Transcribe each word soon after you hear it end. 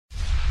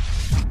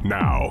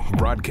Now,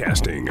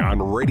 broadcasting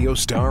on Radio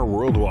Star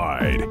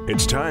Worldwide,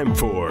 it's time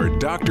for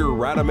Dr.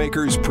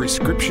 Rademacher's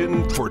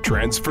Prescription for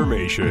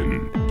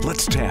Transformation.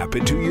 Let's tap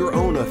into your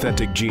own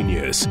authentic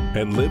genius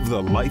and live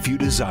the life you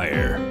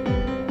desire.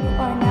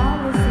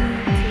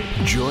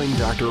 Join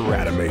Dr.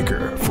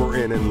 Rademacher for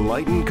an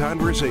enlightened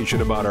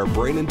conversation about our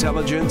brain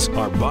intelligence,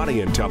 our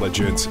body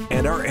intelligence,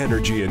 and our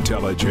energy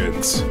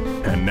intelligence.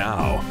 And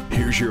now,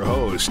 here's your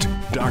host,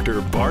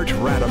 Dr. Bart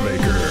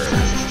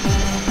Rademacher.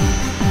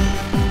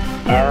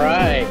 All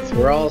right,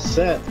 we're all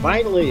set.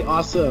 Finally,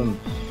 awesome.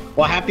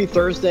 Well, happy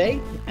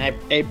Thursday,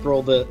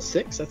 April the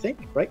 6th, I think,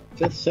 right?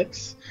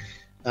 5th,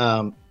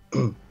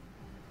 6th.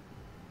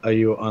 Are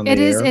you on the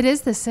air? It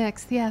is the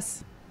 6th,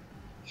 yes.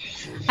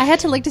 I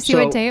had to look to see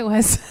what day it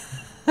was.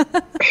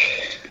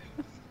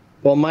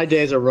 Well, my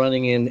days are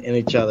running in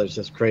each other. It's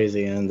just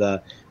crazy.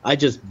 And I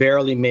just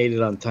barely made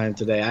it on time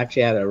today. I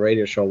actually had a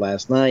radio show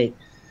last night.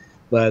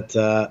 But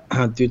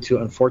due to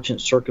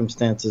unfortunate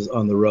circumstances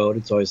on the road,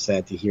 it's always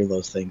sad to hear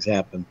those things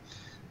happen.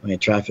 I mean,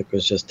 traffic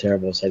was just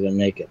terrible, so I didn't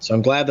make it. So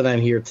I'm glad that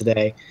I'm here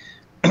today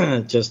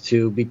just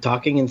to be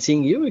talking and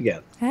seeing you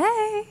again.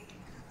 Hey.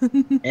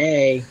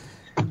 Hey.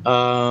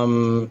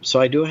 So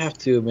I do have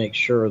to make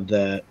sure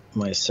that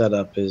my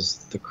setup is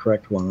the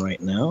correct one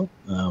right now.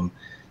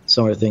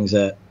 Some of the things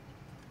that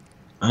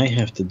I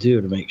have to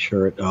do to make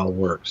sure it all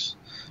works.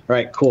 All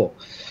right, cool.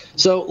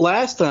 So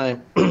last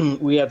time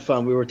we had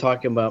fun. We were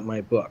talking about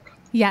my book.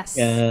 Yes.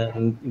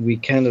 And we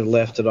kind of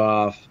left it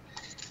off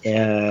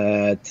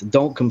at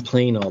Don't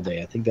Complain All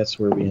Day. I think that's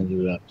where we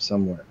ended up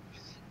somewhere.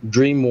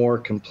 Dream more,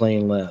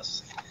 complain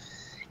less.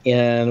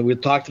 And we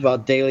talked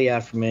about daily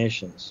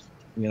affirmations.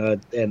 You know,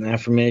 an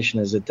affirmation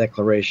is a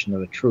declaration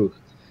of a truth,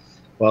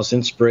 whilst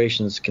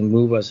inspirations can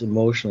move us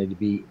emotionally to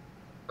be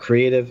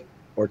creative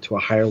or to a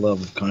higher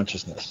level of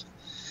consciousness.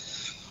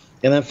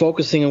 And then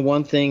focusing on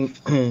one thing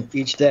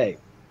each day.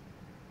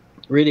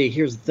 Really,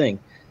 here's the thing.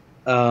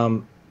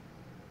 No,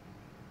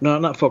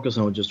 not focus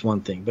on just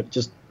one thing, but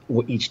just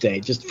each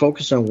day. Just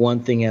focus on one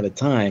thing at a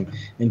time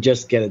and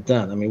just get it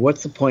done. I mean,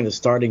 what's the point of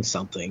starting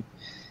something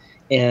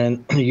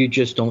and you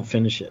just don't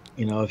finish it?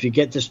 You know, if you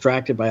get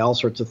distracted by all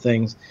sorts of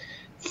things,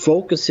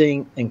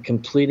 focusing and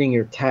completing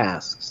your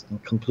tasks,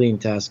 and completing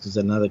tasks is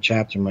another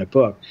chapter in my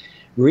book,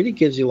 really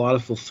gives you a lot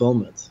of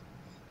fulfillment.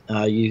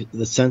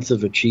 The sense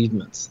of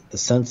achievements, the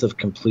sense of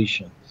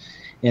completion.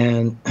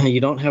 And you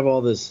don't have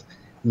all this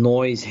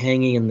noise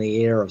hanging in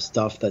the air of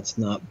stuff that's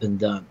not been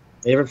done.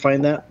 You ever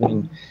find that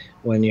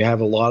when you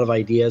have a lot of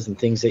ideas and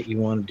things that you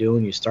want to do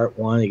and you start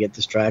one, you get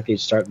distracted, you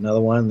start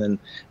another one, and then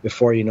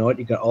before you know it,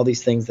 you got all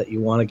these things that you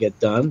want to get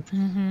done.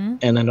 Mm-hmm.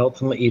 And then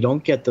ultimately you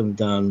don't get them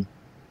done.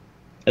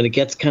 And it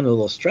gets kind of a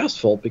little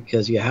stressful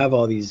because you have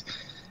all these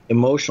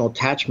emotional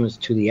attachments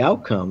to the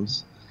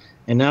outcomes.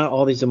 And now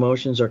all these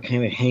emotions are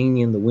kind of hanging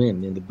in the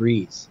wind, in the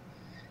breeze.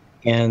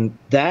 And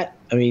that,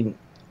 I mean,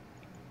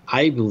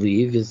 I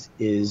believe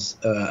is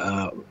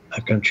a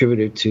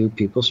contributor to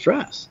people's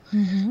stress,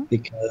 mm-hmm.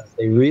 because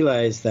they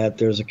realize that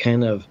there's a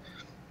kind of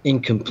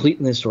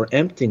incompleteness or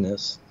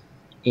emptiness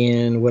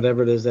in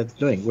whatever it is that's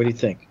doing. What do you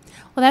think?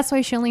 Well, that's why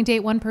you should only date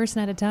one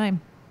person at a time.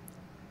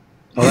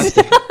 Oh, that's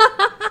different.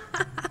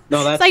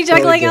 No, that's it's like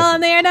juggling all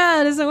in there.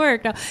 No, it doesn't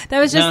work. No, that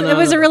was just it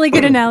was a really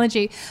good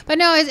analogy. But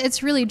no,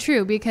 it's really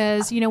true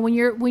because you know when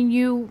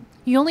you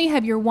only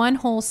have your one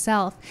whole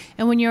self,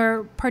 and when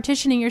you're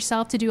partitioning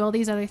yourself to do all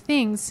these other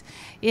things,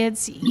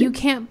 you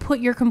can't put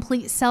your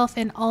complete self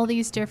in all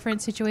these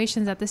different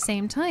situations at the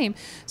same time.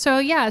 So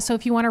yeah, so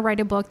if you want to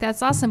write a book,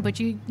 that's awesome, but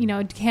you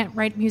can't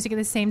write music at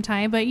the same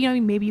time. But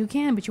maybe you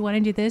can, but you want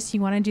to do this, you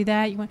want to do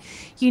that.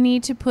 You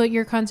need to put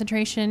your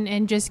concentration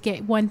and just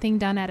get one thing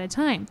done at a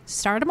time.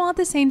 Start them all at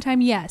the same time,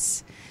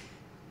 yes,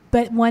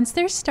 but once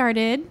they're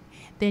started,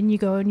 then you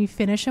go and you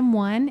finish them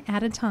one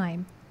at a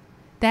time.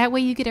 That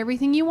way you get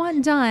everything you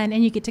want done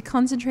and you get to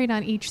concentrate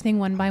on each thing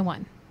one by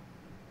one.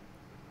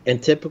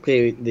 And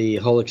typically the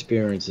whole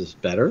experience is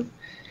better.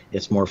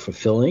 It's more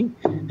fulfilling.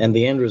 And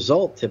the end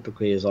result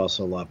typically is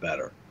also a lot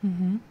better,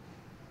 mm-hmm.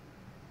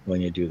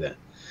 when you do that.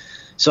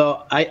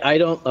 So I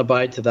don't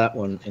abide to that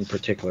one in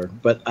particular.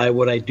 But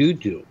what I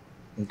do,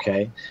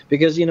 okay,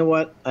 because you know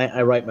what?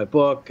 I write my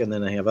book and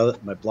then I have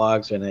my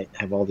blogs and I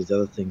have all these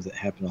other things that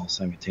happen all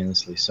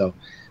simultaneously. So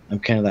I'm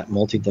kind of that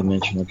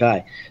multi-dimensional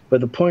guy. But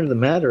the point of the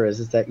matter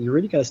is that you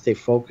really got to stay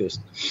focused.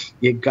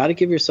 You got to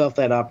give yourself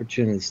that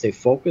opportunity to stay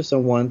focused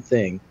on one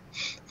thing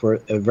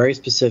for a very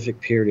specific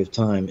period of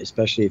time,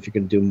 especially if you're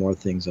going to do more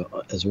things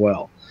as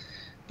well.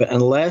 But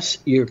unless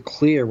you're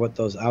clear what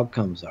those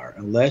outcomes are,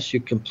 unless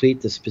you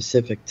complete the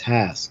specific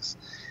tasks,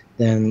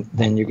 then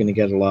you're going to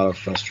get a lot of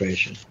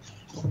frustration.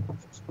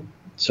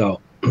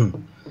 So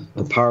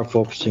the power of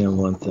focusing on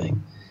one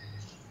thing.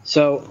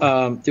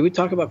 So did we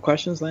talk about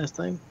questions last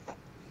time?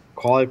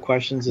 Quality of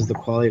questions is the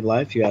quality of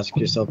life. You ask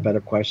yourself better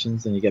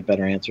questions and you get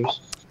better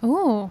answers.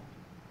 Oh.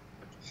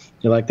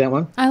 You like that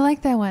one? I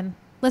like that one.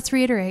 Let's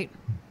reiterate.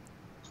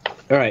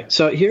 All right.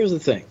 So here's the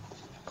thing.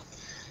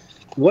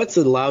 What's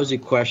a lousy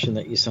question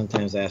that you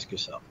sometimes ask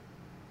yourself?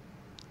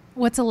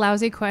 What's a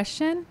lousy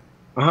question?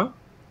 Uh-huh.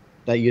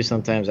 that you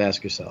sometimes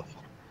ask yourself?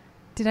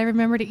 Did I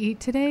remember to eat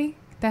today?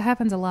 That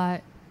happens a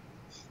lot.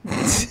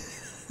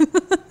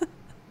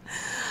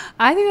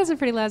 I think that's a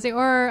pretty lousy.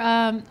 Or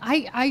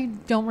I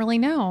don't really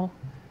know.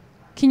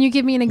 Can you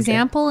give me an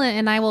example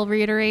and I will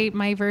reiterate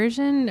my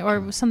version,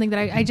 or something that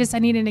I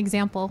need an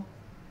example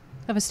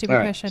of a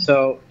stupid question.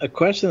 So a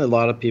question that a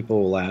lot of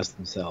people will ask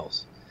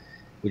themselves,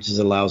 which is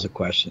a lousy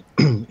question.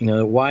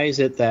 Why is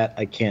it that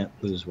I can't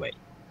lose weight?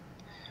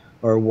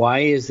 Or why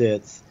is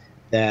it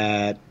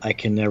that I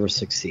can never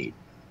succeed?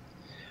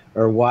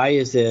 Or why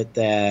is it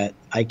that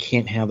I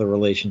can't have the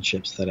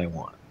relationships that I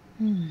want?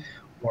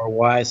 Or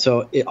why?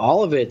 So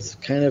all of it's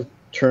kind of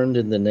turned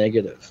into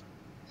negative,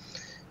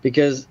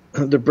 because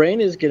the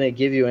brain is going to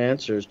give you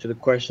answers to the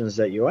questions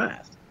that you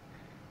ask.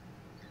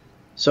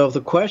 So if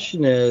the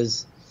question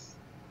is,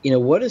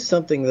 what is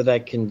something that I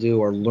can do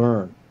or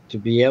learn to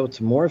be able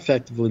to more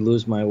effectively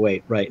lose my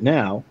weight right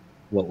now,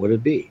 what would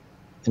it be?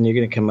 And you're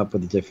going to come up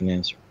with a different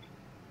answer.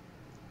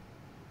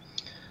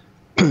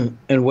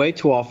 And way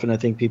too often, I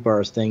think people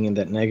are staying in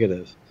that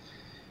negative.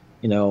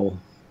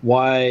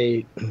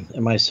 Why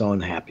am I so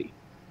unhappy?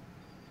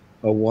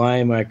 Or why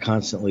am I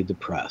constantly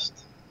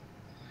depressed?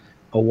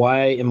 Or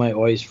why am I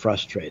always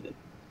frustrated?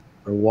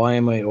 Or why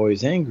am I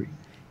always angry?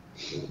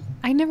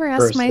 I never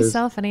asked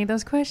myself any of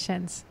those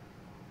questions.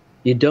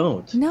 You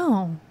don't?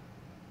 No.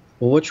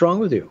 Well, what's wrong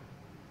with you?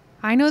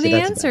 I know the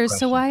answers,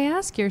 so why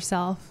ask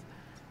yourself?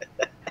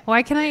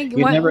 Why can I?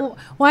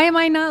 Why am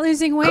I not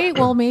losing weight?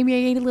 Well, maybe I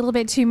ate a little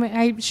bit too much.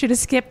 I should have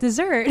skipped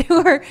dessert,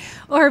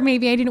 or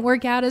maybe I didn't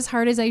work out as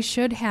hard as I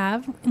should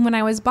have when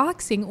I was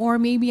boxing, or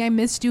maybe I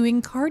missed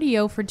doing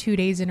cardio for 2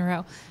 days in a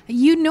row.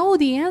 You know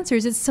the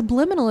answers. It's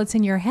subliminal. It's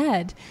in your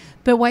head.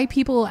 But why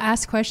people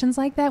ask questions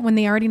like that when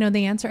they already know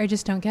the answer, I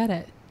just don't get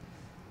it.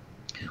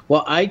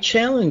 Well, I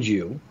challenge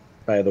you,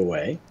 by the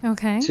way,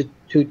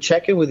 to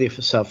check in with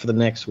yourself for the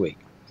next week.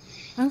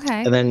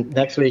 Okay. And then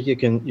next week you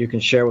can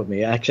share with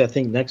me. Actually, I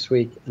think next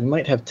week we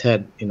might have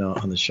Ted,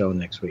 on the show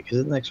next week. Is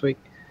it next week?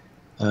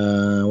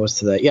 What's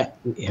today? Yeah,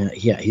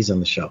 he's on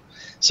the show.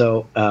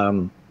 So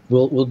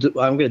we'll do.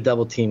 I'm going to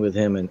double team with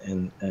him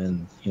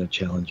and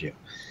challenge you.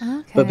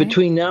 Okay. But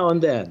between now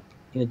and then,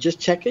 just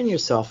check in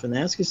yourself and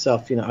ask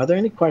yourself, are there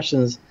any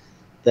questions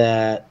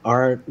that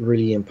aren't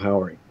really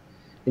empowering?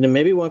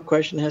 Maybe one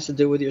question has to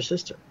do with your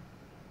sister.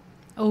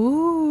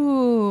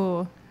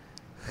 Ooh.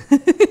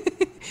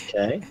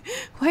 Okay.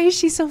 Why is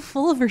she so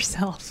full of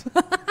herself?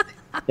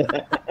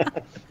 There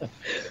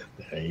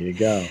you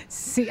go.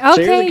 See, okay,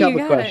 so here's a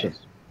couple questions.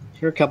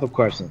 Here are a couple of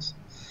questions.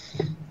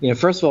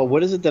 First of all,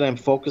 what is it that I'm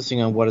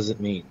focusing on? What does it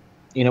mean?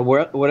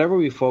 Whatever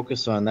we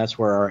focus on, that's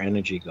where our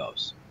energy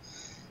goes.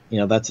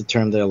 That's a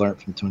term that I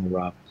learned from Tony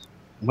Robbins.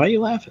 Why are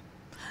you laughing?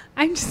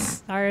 I'm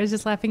just sorry. I was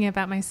just laughing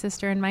about my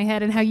sister in my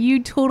head and how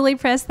you totally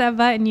pressed that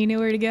button. You knew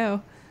where to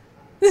go.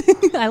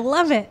 I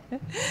love it.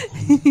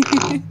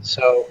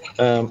 So,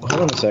 hold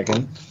on a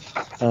second.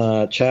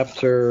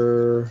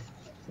 Chapter.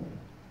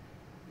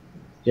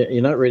 Yeah,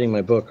 you're not reading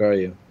my book, are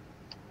you?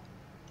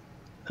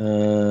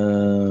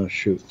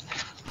 Shoot.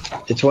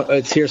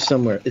 It's here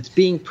somewhere. It's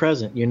being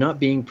present. You're not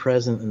being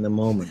present in the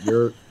moment.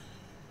 You're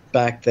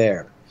back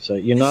there. So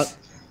you're not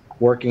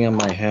working on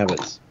my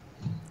habits.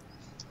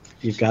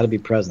 You've got to be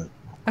present.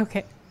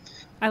 Okay.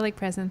 I like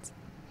presence.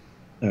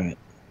 All right.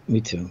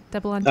 Me too.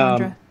 Double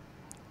entendre.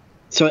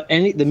 So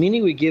the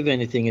meaning we give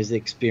anything is the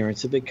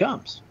experience it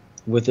becomes.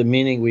 With the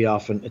meaning, we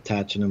often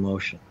attach an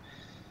emotion.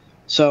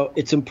 So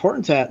it's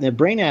important the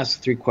brain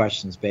asks 3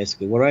 questions,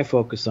 basically. What do I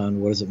focus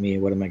on? What does it mean?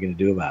 What am I going to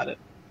do about it?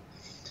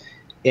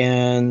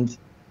 And,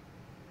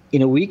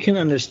 we can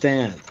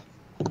understand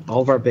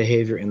all of our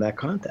behavior in that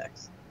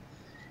context.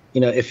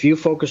 If you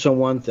focus on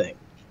one thing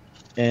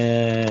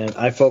and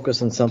I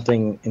focus on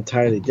something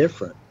entirely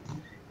different,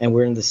 and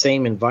we're in the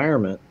same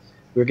environment,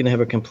 we're going to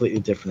have a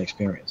completely different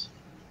experience.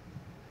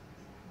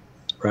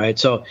 Right?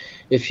 So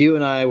if you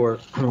and I were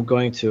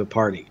going to a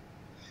party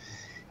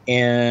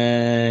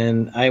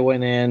and I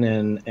went in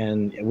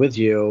and with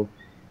you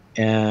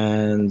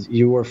and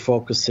you were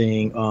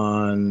focusing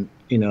on,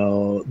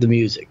 the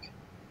music,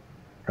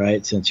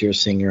 right? Since you're a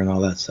singer and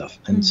all that stuff.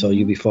 And so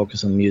you'd be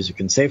focused on the music.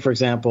 And say, for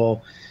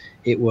example,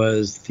 it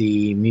was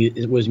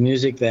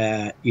music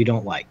that you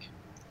don't like.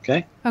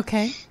 Okay?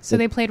 Okay. So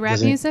they played rap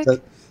music?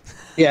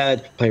 Yeah,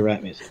 they play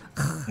rap music.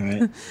 All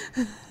right.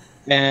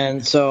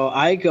 And so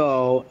I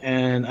go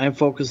and I'm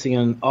focusing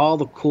on all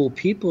the cool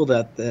people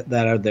that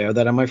are there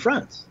that are my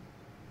friends.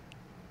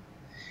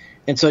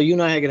 And so you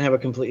and I are going to have a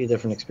completely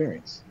different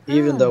experience,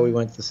 even though we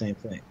went to the same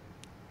thing.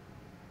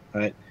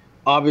 Right?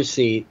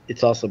 Obviously,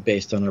 it's also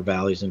based on our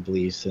values and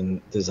beliefs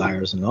and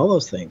desires and all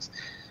those things.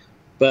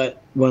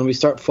 But when we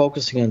start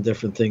focusing on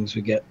different things,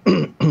 we get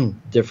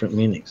different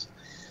meanings.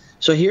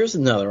 So here's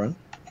another one.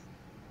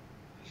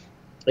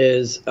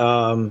 Is,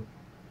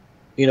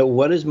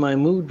 what is my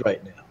mood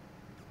right now?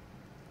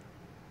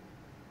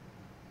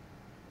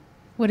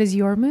 What is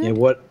your mood?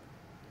 Yeah,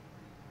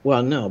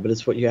 well, no, but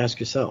it's what you ask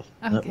yourself,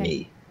 not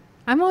me.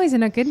 I'm always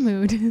in a good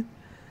mood.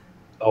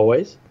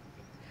 Always?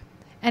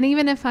 And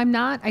even if I'm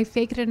not, I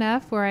fake it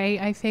enough where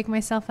I fake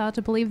myself out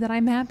to believe that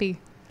I'm happy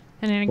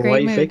and in a great mood. Why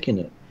are you faking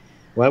it?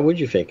 Why would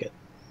you fake it?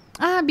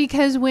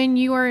 Because when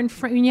you are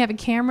when you have a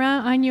camera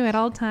on you at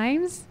all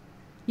times,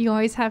 you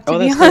always have to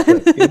be on.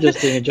 Different. You're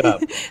just doing a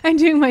job. I'm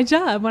doing my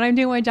job. When I'm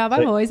doing my job,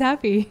 I'm always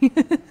happy.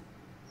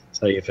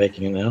 So you're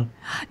faking it now?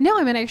 No,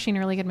 I'm actually in a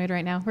really good mood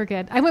right now. We're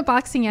good. I went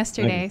boxing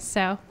yesterday,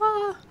 so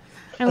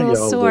I'm a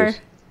little sore. Loose.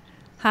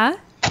 Huh?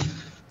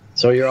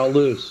 So you're all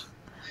loose.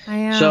 I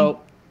am.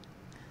 So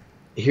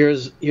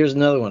here's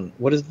another one.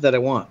 What is it that I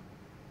want?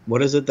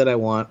 What is it that I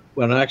want?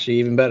 Well, actually,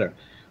 even better.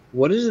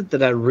 What is it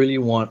that I really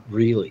want,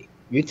 really?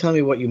 You tell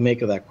me what you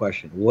make of that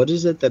question. What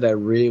is it that I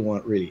really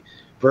want, really?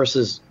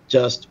 Versus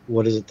just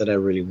what is it that I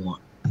really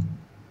want?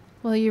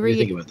 Well, you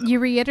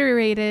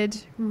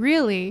reiterated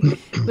really,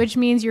 which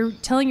means you're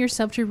telling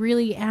yourself to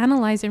really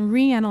analyze and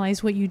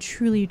reanalyze what you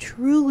truly,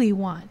 truly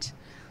want.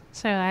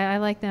 So I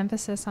like the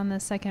emphasis on the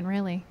second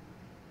really.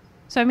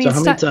 So I mean,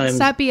 stop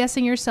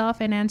BSing yourself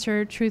and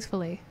answer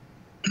truthfully.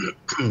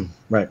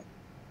 Right.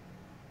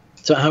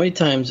 So how many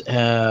times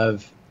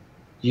have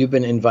you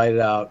been invited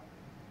out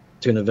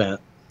to an event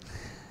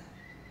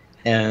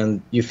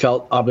and you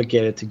felt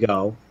obligated to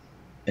go,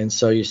 and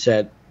so you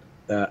said,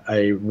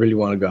 I really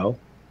want to go,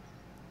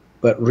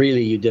 but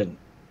really you didn't?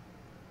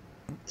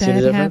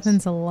 That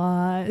happens a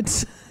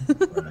lot.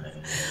 Right.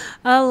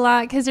 A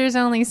lot, because there's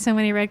only so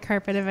many red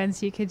carpet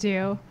events you could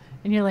do,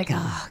 and you're like,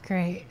 oh,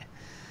 great.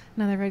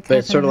 Another red carpet But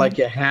it's sort of event. like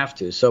you have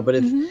to. So, but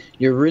if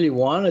you really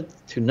wanted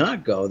to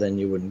not go, then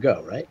you wouldn't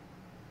go, right?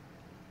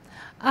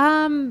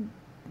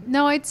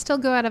 No, I'd still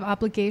go out of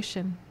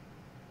obligation.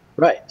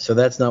 Right. So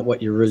that's not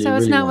what you really. So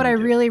it's not what I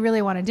do.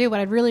 really want to do. What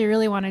I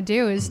really want to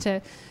do is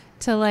to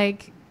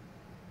like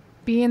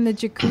be in the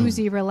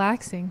jacuzzi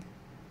relaxing.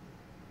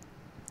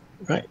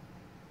 Right.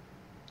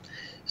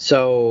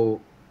 So,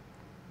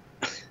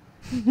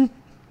 the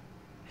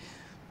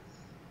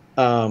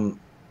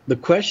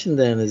question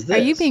then is this: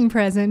 are you being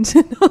present?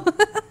 No,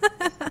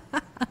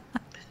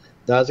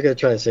 I was going to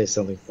try to say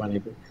something funny,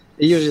 but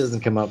it usually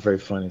doesn't come out very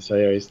funny, so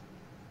I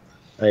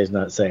always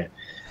not say it.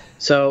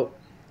 So,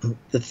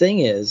 the thing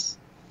is,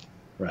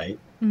 right,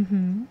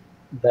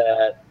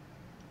 that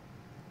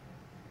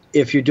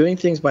if you're doing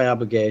things by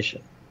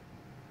obligation,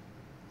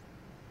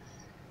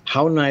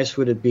 how nice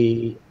would it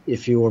be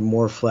if you were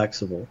more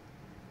flexible,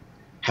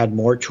 had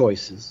more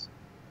choices,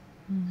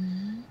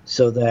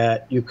 so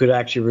that you could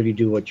actually really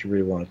do what you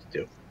really wanted to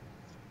do?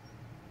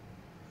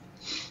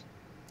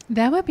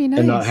 That would be nice.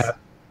 And not have,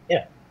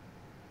 yeah.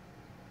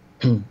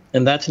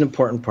 And that's an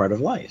important part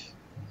of life,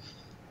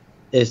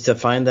 is to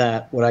find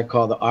that, what I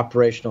call the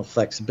operational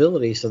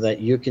flexibility, so that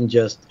you can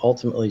just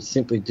ultimately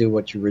simply do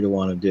what you really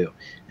want to do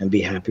and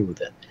be happy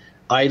with it.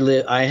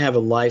 I have a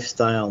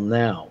lifestyle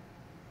now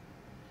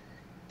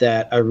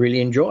that I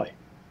really enjoy,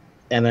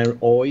 and I'm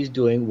always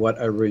doing what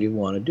I really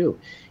want to do.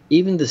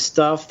 Even the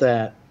stuff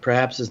that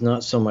perhaps is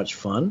not so much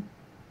fun,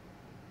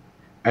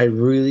 I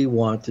really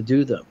want to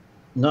do them.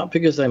 Not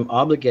because I'm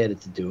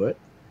obligated to do it,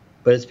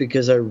 but it's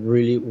because I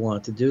really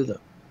want to do them.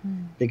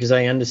 Because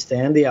I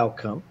understand the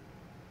outcome.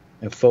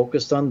 I'm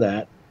focused on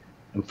that.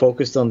 I'm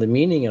focused on the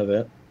meaning of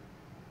it.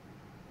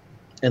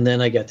 And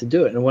then I get to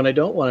do it. And when I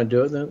don't want to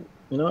do it, then,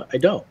 I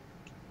don't.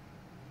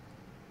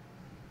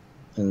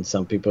 And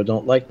some people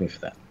don't like me for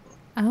that.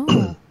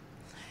 Oh.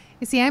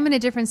 You see, I'm in a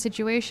different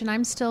situation.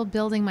 I'm still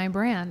building my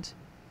brand.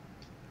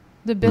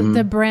 The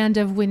brand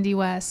of Wendy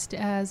West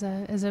as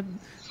a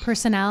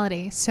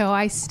personality. So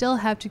I still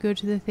have to go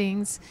to the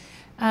things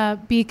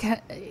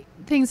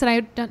things that I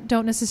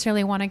don't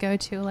necessarily want to go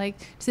to, like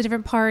to the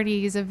different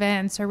parties,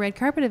 events, or red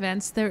carpet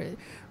events. The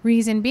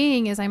reason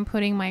being is I'm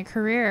putting my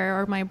career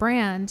or my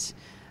brand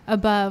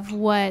above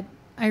what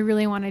I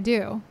really want to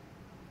do.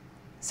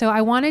 So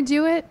I want to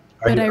do it,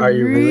 but I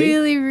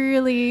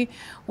really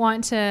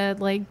want to,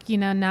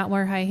 not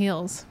wear high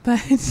heels. But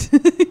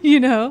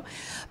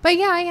but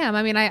yeah, I am.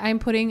 I mean, I'm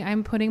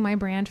putting my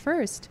brand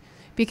first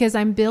because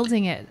I'm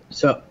building it.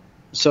 So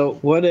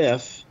what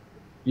if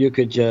you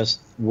could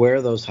just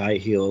wear those high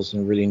heels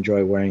and really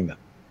enjoy wearing them?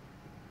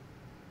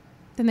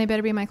 Then they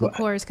better be Michael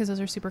Kors, because those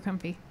are super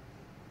comfy.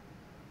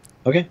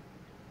 Okay.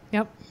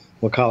 Yep.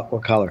 What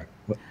color?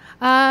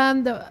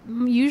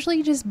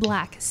 Usually just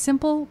black,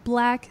 simple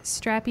black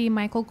strappy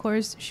Michael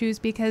Kors shoes,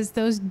 because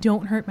those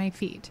don't hurt my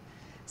feet.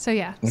 So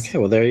yeah. Okay,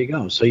 well there you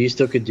go. So you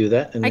still could do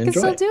that and I enjoy can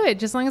still it. do it,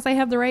 just as long as I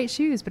have the right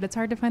shoes. But it's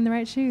hard to find the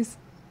right shoes.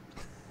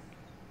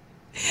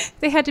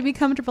 They had to be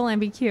comfortable and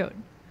be cute.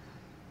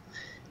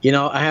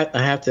 I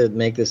have to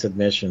make this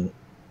admission,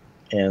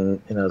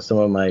 and some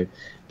of my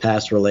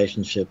past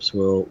relationships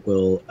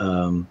will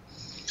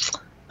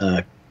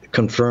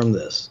confirm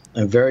this.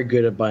 I'm very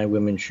good at buying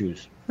women's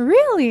shoes.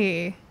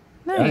 Really?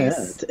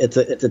 Nice. Yeah. It's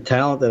a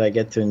talent that I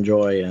get to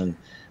enjoy and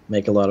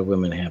make a lot of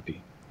women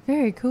happy.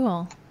 Very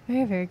cool.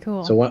 Very, very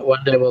cool. So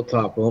one day we'll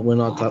talk. We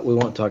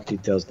won't talk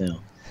details now,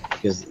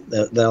 because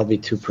that'll be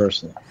too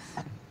personal.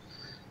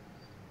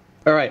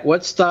 All right.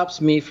 What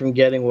stops me from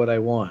getting what I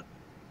want?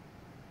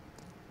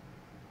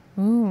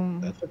 Ooh.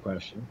 That's a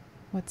question.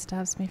 What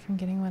stops me from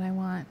getting what I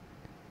want?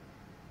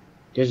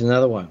 Here's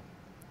another one.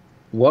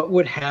 What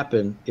would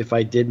happen if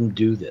I didn't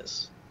do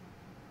this?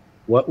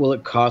 What will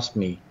it cost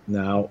me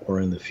now or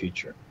in the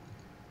future?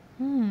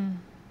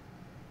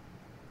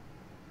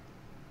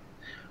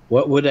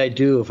 What would I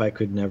do if I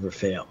could never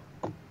fail?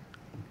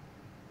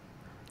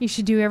 You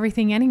should do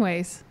everything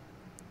anyways,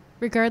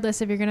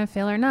 regardless if you're going to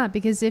fail or not.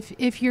 Because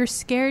if you're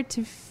scared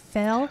to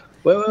fail,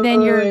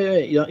 then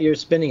you're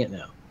spinning it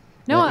now.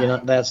 No,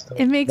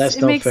 it makes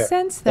fair.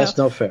 sense though. That's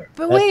no fair.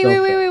 But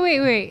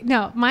wait.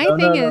 No, my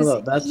thing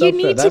is you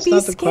need to be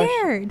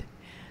scared.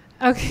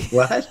 Okay.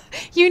 What?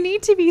 You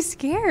need to be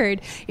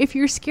scared. If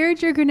you're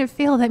scared you're going to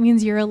fail, that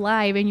means you're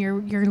alive and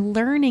you're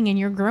learning and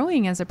you're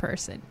growing as a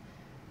person.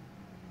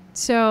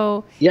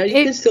 So yeah,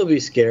 you can still be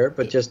scared,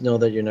 but just know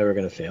that you're never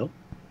going to fail.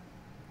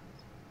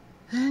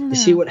 You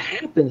see, what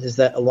happens is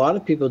that a lot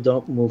of people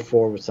don't move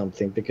forward with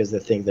something because they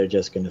think they're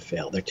just going to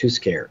fail. They're too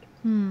scared.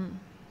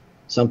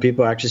 Some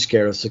people are actually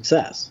scared of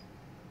success.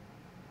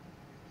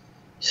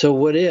 So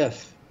what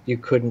if you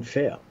couldn't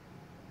fail?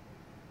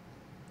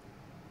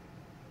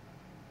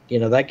 You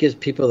know, that gives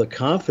people the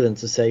confidence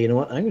to say, you know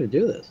what, I'm going to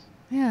do this.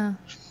 Yeah.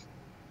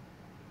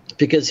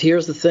 Because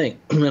here's the thing,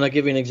 and I'll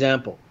give you an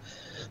example.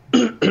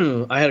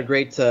 I had a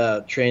great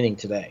training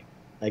today.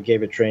 I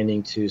gave a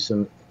training to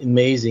some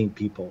amazing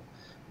people,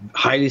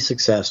 highly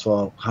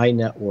successful, high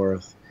net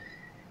worth,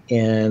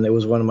 and it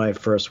was one of my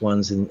first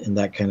ones in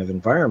that kind of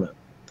environment.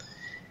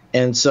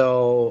 And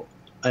so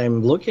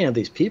I'm looking at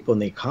these people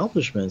and the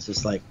accomplishments.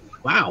 It's like,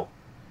 wow,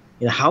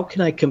 you know, how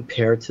can I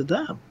compare to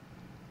them?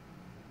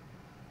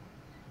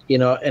 You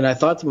know, and I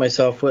thought to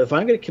myself, well, if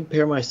I'm going to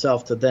compare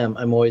myself to them,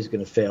 I'm always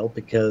going to fail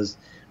because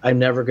I'm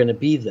never going to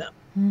be them.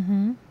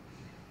 Mm-hmm.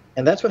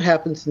 And that's what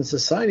happens in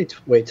society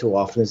way too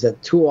often, is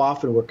that too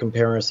often we're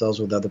comparing ourselves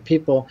with other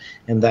people,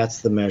 and that's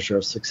the measure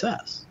of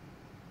success.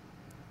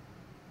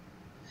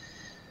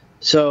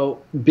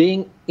 So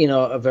being, you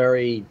know, a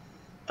very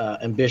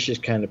ambitious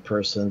kind of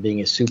person, being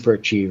a super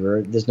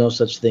achiever, there's no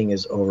such thing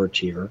as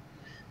overachiever,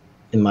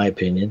 in my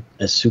opinion,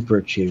 a super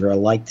achiever. I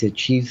like to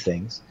achieve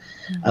things.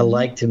 Mm-hmm. I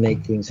like to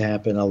make things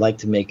happen. I like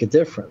to make a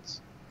difference.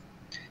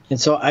 And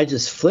so I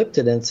just flipped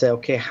it and said,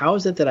 okay, how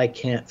is it that I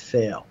can't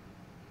fail?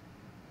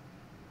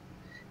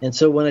 And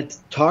so when I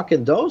talk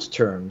in those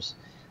terms,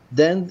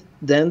 then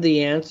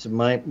the answer,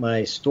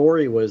 my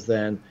story was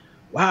then,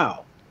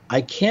 wow,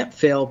 I can't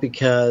fail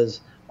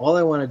because all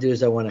I want to do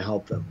is I want to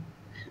help them.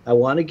 I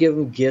want to give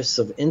them gifts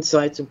of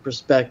insights and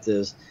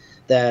perspectives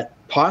that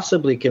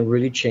possibly can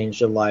really change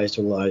their lives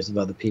or lives of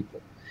other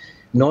people.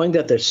 Knowing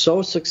that they're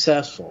so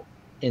successful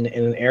in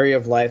an area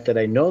of life that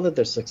I know that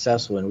they're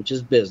successful in, which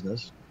is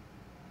business,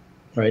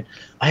 right?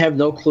 I have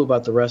no clue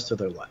about the rest of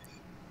their life.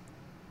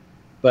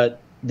 But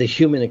the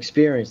human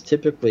experience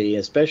typically,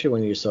 especially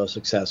when you're so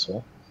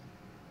successful,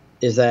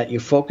 is that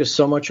you focus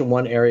so much on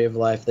one area of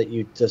life that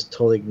you just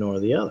totally ignore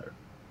the other.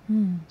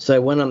 So I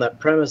went on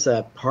that premise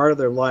that part of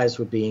their lives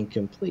would be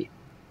incomplete.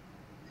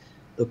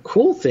 The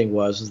cool thing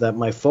was that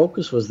my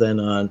focus was then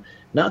on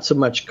not so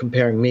much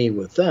comparing me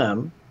with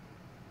them,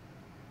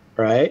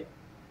 right,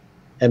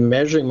 and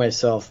measuring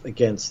myself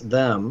against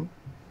them,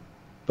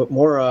 but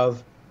more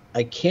of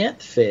I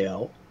can't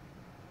fail,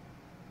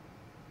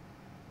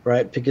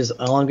 right, because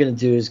all I'm going to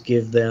do is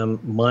give them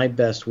my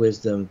best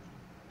wisdom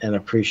and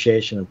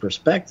appreciation and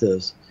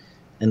perspectives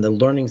and the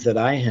learnings that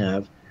I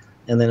have,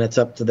 and then it's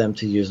up to them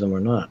to use them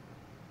or not.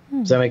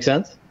 Does that make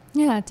sense?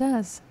 Yeah, it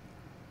does.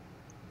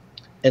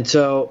 And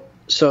so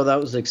that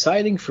was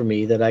exciting for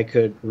me that I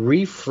could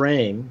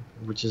reframe,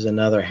 which is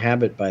another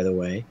habit, by the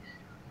way,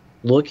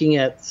 looking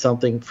at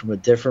something from a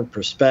different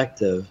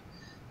perspective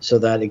so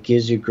that it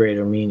gives you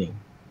greater meaning.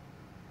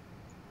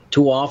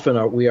 Too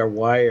often we are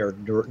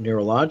wired,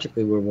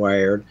 neurologically we're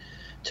wired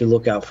to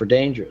look out for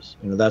dangers.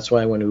 You know, that's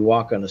why when we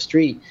walk on the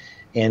street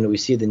and we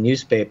see the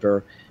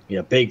newspaper, you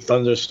know, big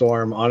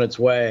thunderstorm on its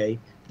way,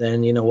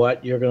 then you know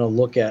what? You're going to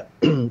look at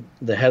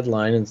the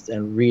headline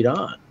and read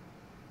on.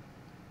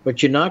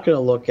 But you're not going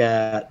to look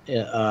at,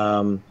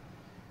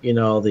 you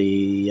know,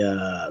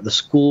 the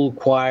school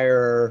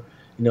choir,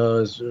 you know,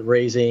 is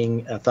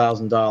raising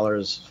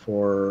 $1,000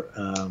 for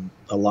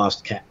a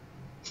lost cat,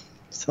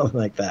 something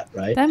like that,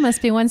 right? That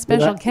must be one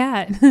special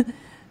cat.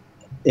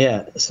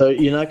 Yeah, so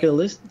you're not going to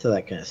listen to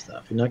that kind of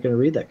stuff. You're not going to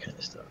read that kind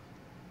of stuff.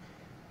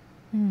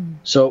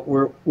 So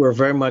we're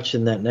very much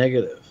in that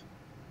negative.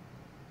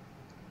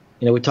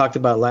 You know, we talked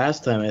about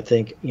last time, I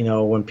think, you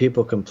know, when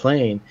people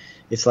complain,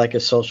 it's like a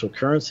social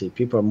currency.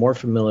 People are more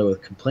familiar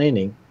with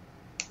complaining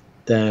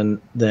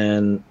than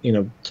you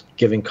know,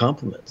 giving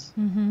compliments.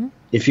 Mm-hmm.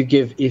 If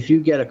you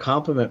get a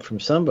compliment from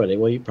somebody,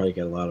 well, you probably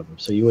get a lot of them,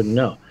 so you wouldn't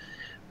know.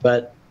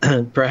 But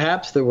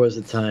perhaps there was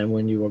a time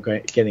when you were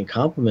getting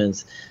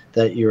compliments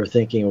that you were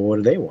thinking, well, what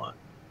do they want?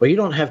 Well, you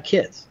don't have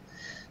kids.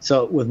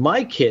 So with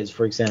my kids,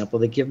 for example,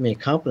 they give me a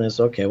compliment.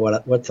 So, okay,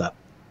 what's up?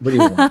 What do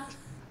you want?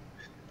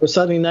 Or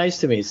something nice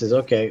to me. He says,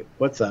 okay,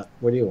 what's up?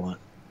 What do you want?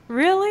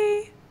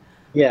 Really?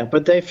 Yeah,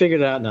 but they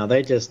figured it out now.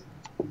 They just,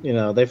 you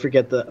know, they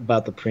forget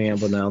about the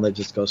preamble now. They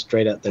just go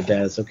straight at their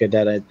dad. It's, okay,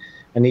 Dad,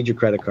 I need your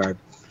credit card.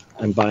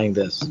 I'm buying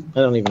this. I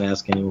don't even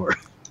ask anymore.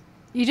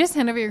 You just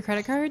hand over your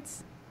credit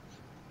cards?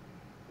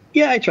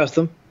 Yeah, I trust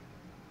them.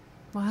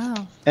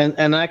 Wow.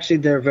 And actually,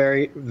 they're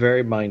very,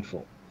 very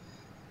mindful.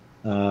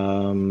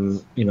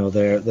 They're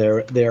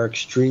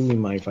extremely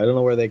mindful. I don't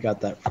know where they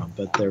got that from,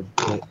 but they're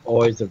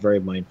very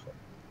mindful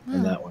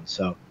in that one.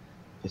 So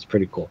it's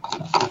pretty cool.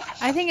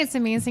 I think it's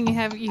amazing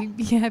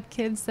you have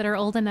kids that are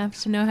old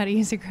enough to know how to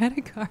use a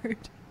credit card.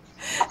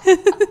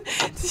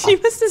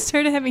 You must have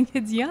started having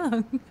kids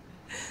young.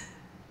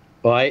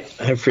 Well, I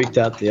freaked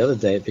out the other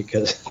day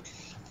because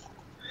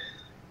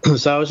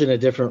so I was in a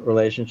different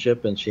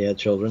relationship and she had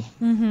children.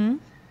 Mm-hmm.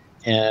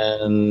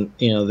 And,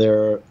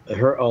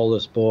 her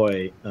oldest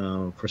boy,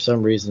 for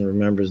some reason,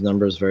 remembers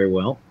numbers very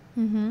well.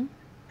 Mm-hmm.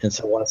 And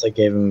so once I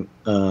gave him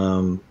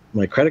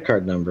my credit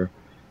card number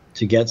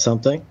to get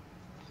something,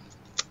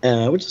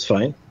 which is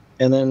fine.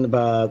 And then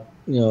about,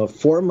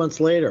 4 months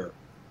later,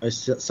 I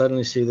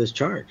suddenly see this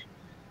charge.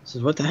 I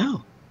said, what the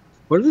hell?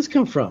 Where did this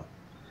come from?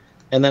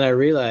 And then I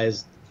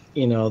realized,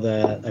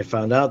 that I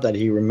found out that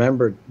he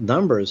remembered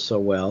numbers so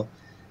well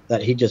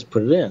that he just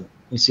put it in.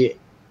 You see,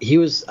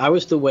 I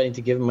was still waiting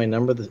to give him my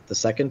number the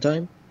second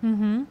time.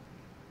 Mm-hmm.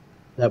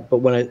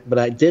 But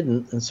I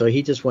didn't, and so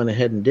he just went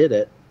ahead and did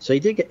it. So he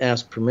did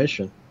ask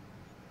permission,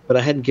 but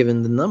I hadn't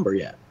given the number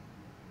yet.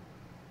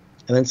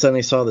 And then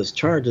suddenly saw this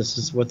charge and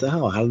says, what the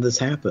hell? How did this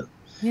happen?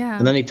 Yeah.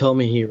 And then he told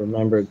me he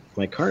remembered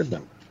my card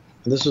number.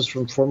 And this was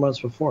from 4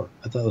 months before.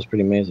 I thought it was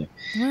pretty amazing.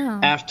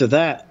 Wow. After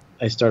that,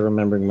 I started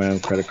remembering my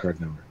own credit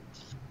card number.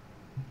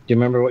 Do you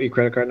remember what your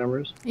credit card number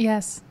is?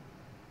 Yes.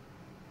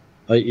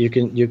 Oh, you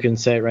can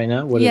say it right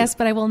now? Yes,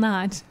 but I will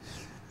not.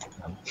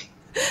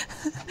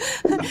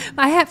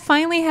 I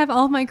finally have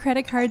all my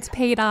credit cards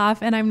paid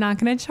off, and I'm not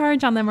going to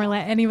charge on them or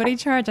let anybody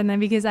charge on them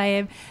because I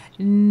have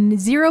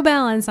zero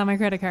balance on my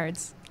credit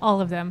cards.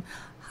 All of them.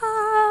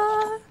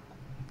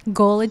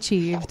 Goal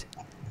achieved.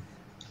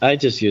 I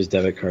just use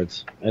debit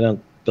cards. I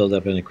don't build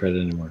up any credit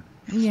anymore.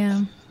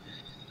 Yeah.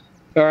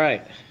 All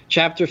right.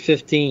 Chapter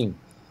 15.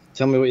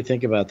 Tell me what you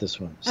think about this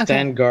one. Okay.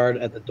 Stand guard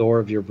at the door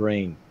of your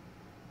brain.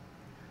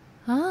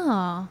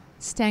 Oh,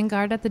 stand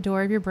guard at the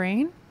door of your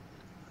brain?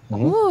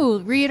 Mm-hmm. Ooh,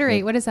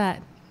 reiterate. What is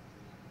that?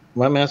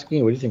 Well, I'm asking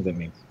you, what do you think that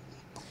means?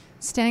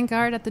 Stand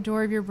guard at the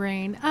door of your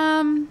brain.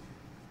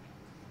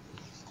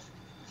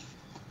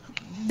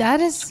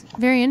 That is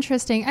very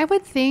interesting. I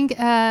would think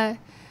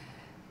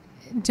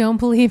don't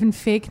believe in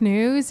fake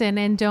news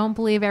and don't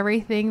believe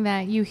everything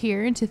that you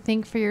hear and to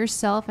think for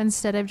yourself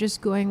instead of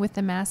just going with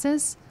the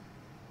masses.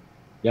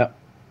 Yep.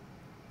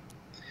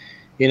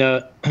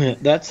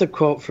 That's a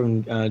quote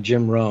from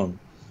Jim Rohn,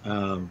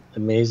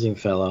 amazing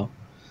fellow,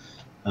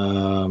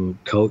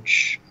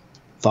 coach,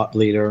 thought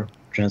leader,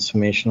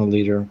 transformational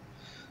leader,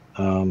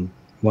 one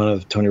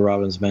of Tony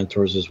Robbins'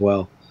 mentors as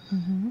well.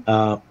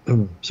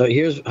 Mm-hmm. So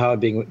here's how I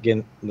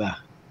begin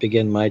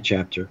my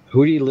chapter.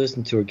 Who do you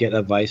listen to or get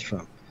advice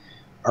from?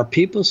 Are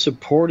people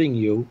supporting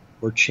you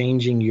or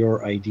changing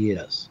your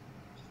ideas?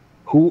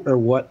 Who or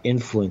what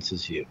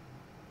influences you?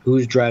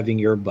 Who's driving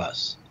your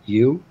bus?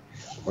 You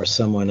or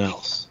someone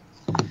else?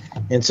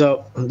 And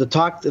so the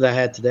talk that I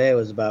had today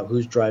was about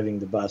who's driving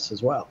the bus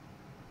as well.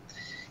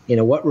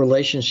 What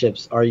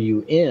relationships are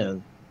you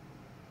in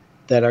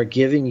that are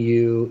giving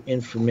you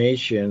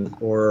information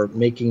or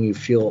making you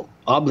feel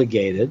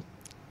obligated,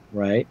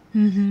 right?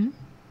 Mm-hmm.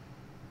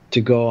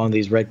 To go on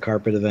these red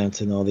carpet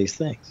events and all these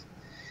things.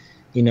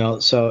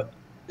 So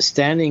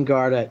standing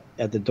guard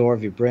at the door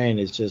of your brain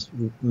is just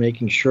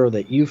making sure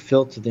that you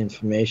filter the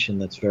information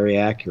that's very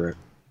accurate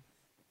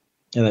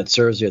and that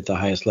serves you at the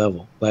highest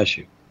level. Bless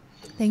you.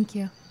 Thank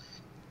you.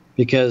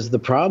 Because the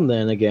problem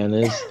then again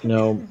is,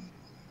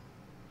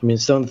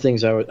 some of the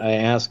things I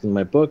ask in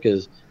my book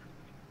is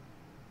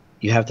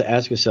you have to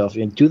ask yourself,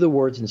 do the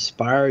words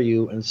inspire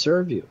you and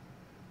serve you?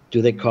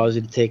 Do they cause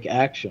you to take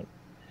action?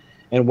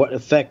 And what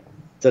effect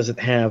does it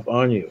have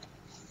on you?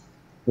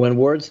 When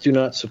words do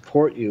not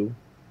support you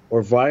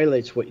or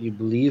violates what you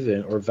believe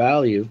in or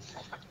value,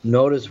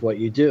 notice what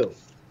you do.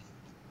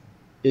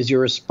 Is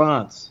your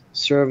response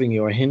serving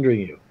you or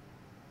hindering you?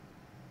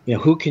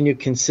 Who can you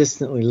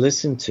consistently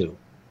listen to?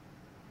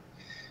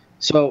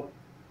 So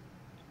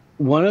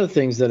one of the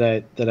things that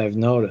I've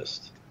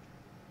noticed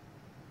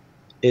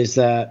is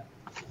that,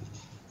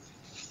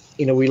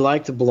 we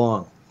like to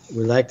belong.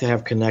 We like to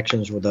have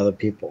connections with other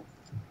people.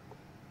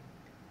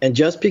 And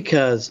just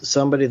because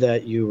somebody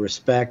that you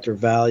respect or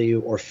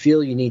value or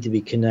feel you need to be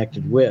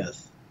connected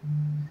with,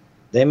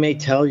 they may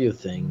tell you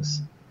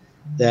things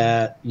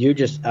that you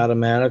just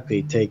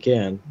automatically take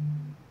in.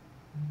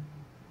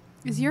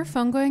 Is your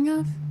phone going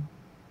off?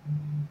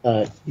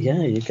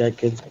 Yeah, you got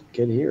good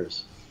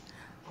ears.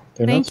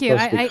 They're Thank not you.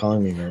 supposed to be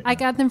calling me right I now.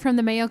 got them from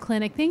the Mayo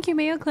Clinic. Thank you,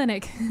 Mayo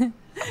Clinic.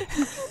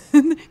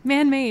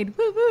 Man-made.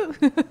 Woo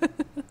woo.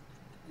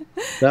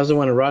 That was the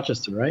one in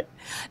Rochester, right?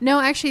 No,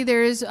 actually,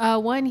 there's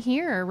one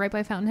here right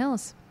by Fountain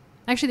Hills.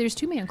 Actually, there's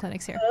 2 Mayo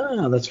Clinics here.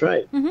 Ah, that's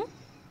right. Mm-hmm.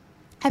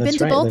 I've been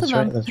to both of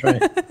them. That's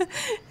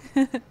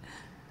right.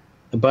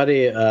 A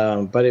buddy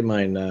of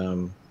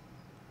mine,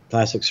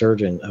 plastic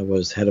surgeon,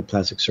 was head of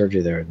plastic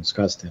surgery there in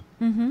Scottsdale.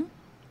 Mm-hmm.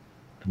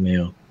 The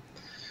Mayo.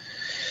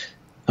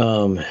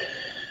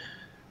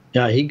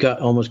 Yeah, he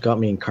almost got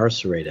me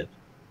incarcerated.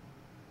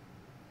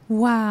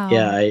 Wow.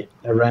 Yeah, I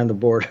ran the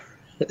border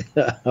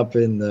up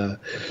in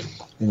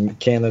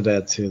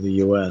Canada to the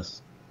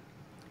U.S.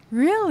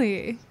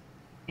 Really?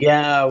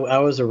 Yeah, I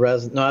was a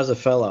resident. No, I was a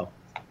fellow.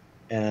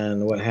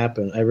 And what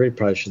happened? I really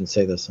probably shouldn't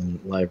say this on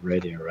live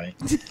radio, right?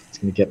 It's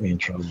going to get me in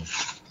trouble.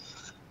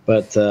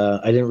 But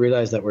I didn't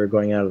realize that we were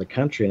going out of the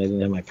country, and I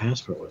didn't have my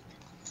passport with me.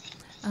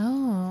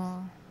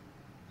 Oh.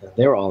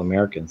 They were all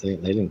Americans. They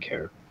didn't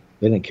care.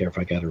 They didn't care if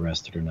I got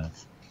arrested or not.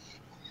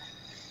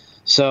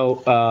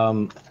 So,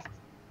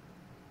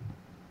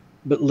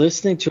 but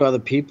listening to other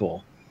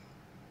people,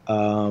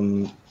 how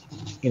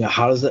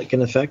does that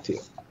can affect you?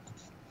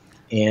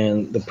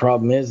 And the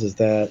problem is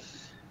that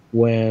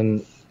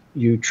when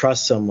you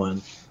trust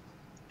someone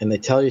and they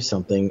tell you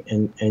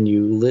something and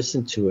you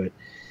listen to it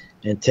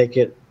and take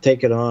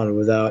it on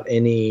without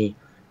any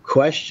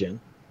question,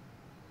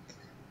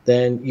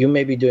 then you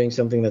may be doing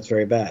something that's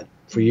very bad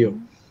for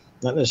you.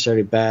 Not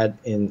necessarily bad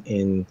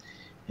in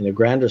a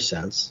grander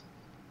sense.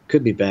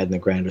 Could be bad in a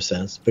grander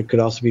sense, but could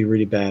also be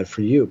really bad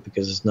for you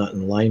because it's not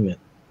in alignment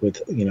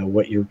with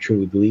what you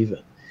truly believe in.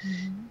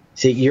 Mm-hmm.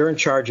 See, you're in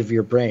charge of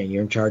your brain.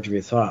 You're in charge of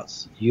your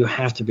thoughts. You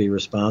have to be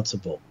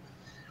responsible.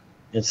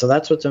 And so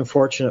that's what's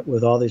unfortunate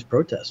with all these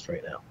protests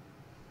right now.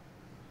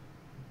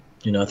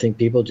 I think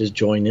people just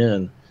join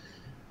in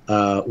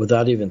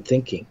without even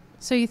thinking.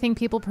 So you think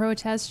people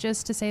protest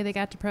just to say they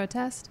got to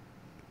protest?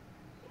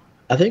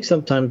 I think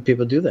sometimes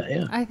people do that,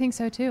 yeah. I think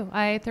so too.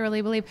 I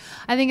thoroughly believe.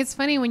 I think it's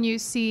funny when you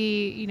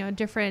see,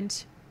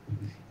 different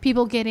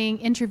people getting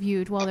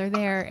interviewed while they're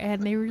there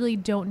and they really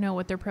don't know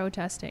what they're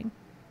protesting.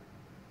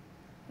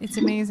 It's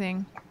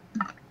amazing.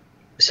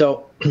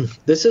 So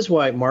this is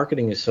why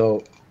marketing is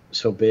so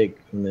big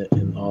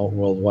in all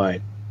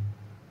worldwide.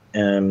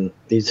 And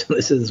this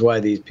is why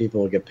these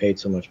people get paid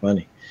so much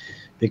money,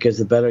 because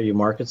the better you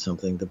market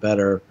something, the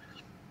better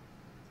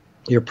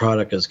your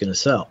product is going to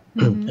sell.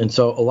 Mm-hmm. And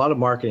so a lot of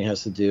marketing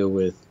has to do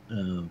with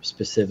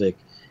specific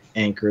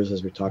anchors,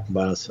 as we talked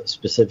about,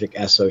 specific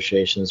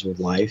associations with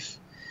life,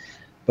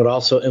 but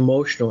also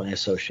emotional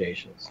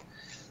associations.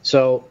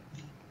 So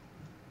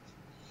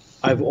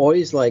I've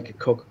always liked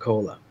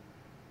Coca-Cola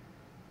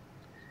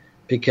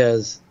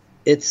because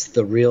it's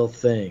the real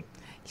thing.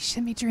 You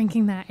shouldn't be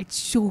drinking that. It's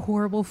so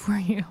horrible for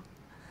you.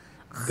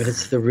 But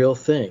it's the real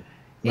thing.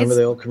 Remember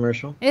the old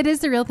commercial? It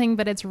is the real thing,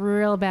 but it's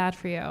real bad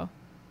for you.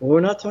 Well,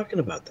 we're not talking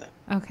about that.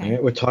 Okay.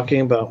 Right? We're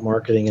talking about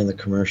marketing in the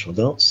commercial.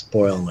 Don't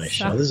spoil my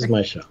show. This is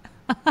my show.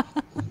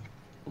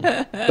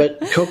 But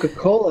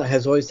Coca-Cola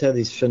has always had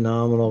these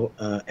phenomenal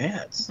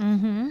ads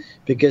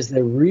because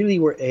they really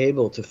were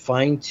able to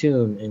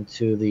fine-tune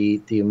into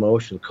the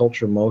emotion,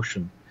 culture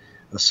emotion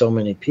of so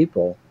many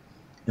people.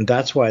 And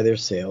that's why their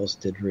sales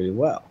did really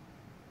well.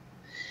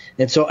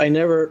 And so I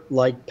never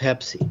liked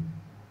Pepsi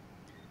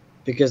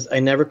because I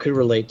never could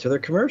relate to their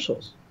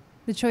commercials.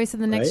 The choice of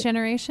the next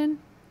generation?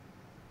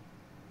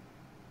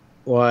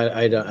 Well,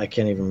 I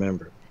can't even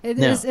remember.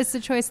 It's the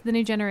choice of the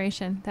new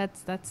generation.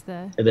 That's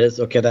the. It is?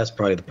 Okay, that's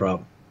probably the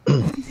problem.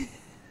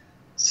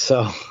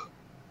 So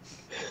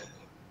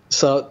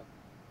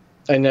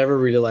I never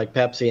really liked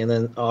Pepsi, and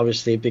then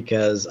obviously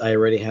because I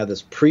already had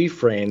this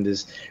pre-framed,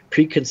 this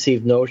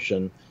preconceived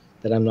notion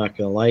that I'm not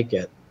going to like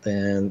it,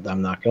 then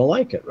I'm not going to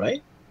like it,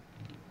 right?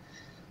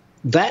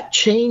 That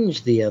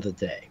changed the other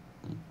day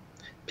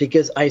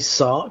because I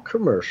saw a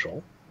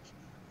commercial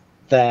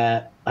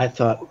that I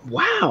thought,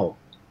 wow,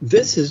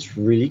 this is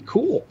really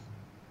cool.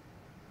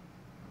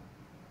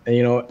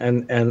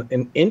 And,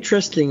 and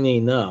interestingly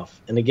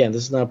enough, and again,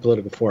 this is not a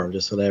political forum,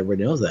 just so that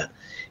everybody knows that.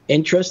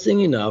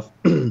 Interesting enough,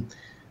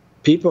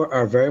 people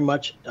are very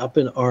much up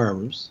in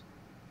arms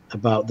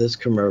about this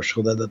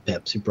commercial that the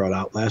Pepsi brought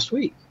out last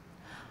week.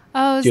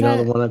 Oh, do you know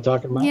the one I'm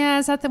talking about? Yeah,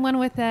 is that the one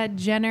with that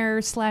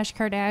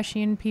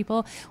Jenner/Kardashian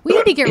people? We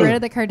need to get rid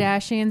of the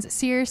Kardashians.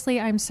 Seriously,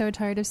 I'm so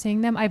tired of seeing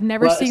them. I've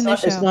never seen the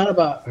show. It's not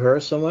about her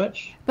so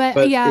much,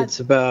 but yeah, it's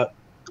about.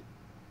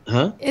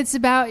 Huh? It's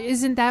about,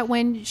 isn't that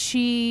when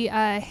she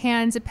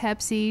hands a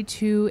Pepsi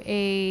to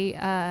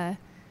a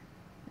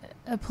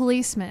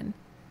policeman?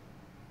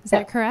 Is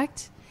that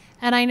correct?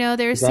 And I know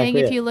they're saying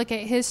if you look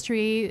at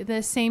history,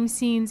 the same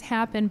scenes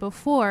happened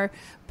before,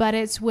 but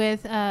it's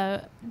with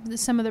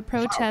some of the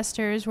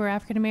protesters were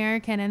African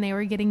American and they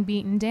were getting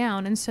beaten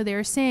down. And so they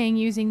were saying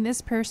using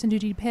this person to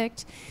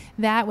depict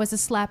that was a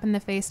slap in the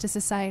face to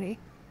society.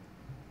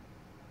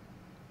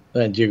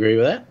 Do you agree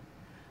with that?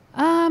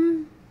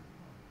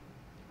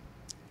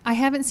 I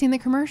haven't seen the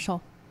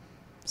commercial,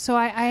 so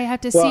I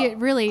have to see it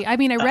really. I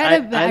mean, I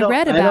read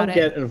about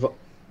it.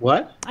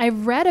 What?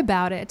 I've read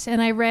about it,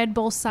 and I read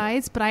both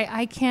sides, but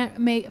I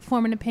can't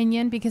form an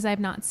opinion because I've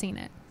not seen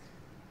it.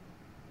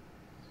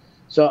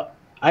 So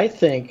I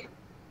think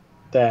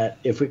that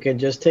if we can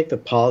just take the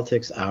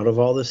politics out of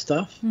all this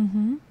stuff,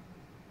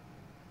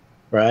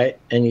 right?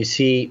 And you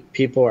see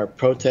people are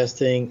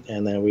protesting,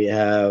 and then we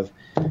have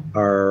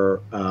our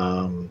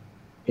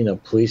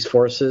police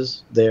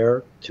forces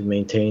there to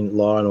maintain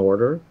law and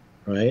order,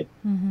 right?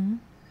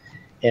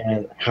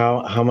 And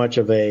how much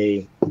of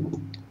a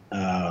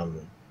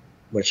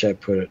what should I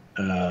put it?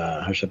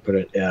 How should I put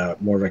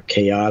it? More of a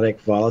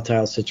chaotic,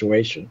 volatile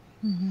situation.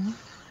 Mm-hmm.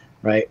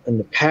 Right? In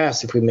the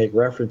past, if we make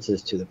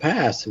references to the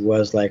past, it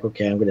was like,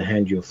 okay, I'm going to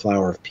hand you a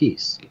flower of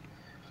peace.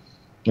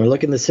 And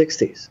look in the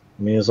 60s.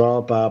 I mean, it was all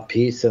about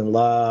peace and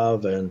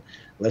love and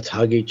let's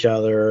hug each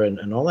other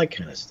and all that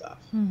kind of stuff.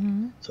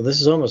 Mm-hmm. So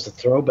this is almost a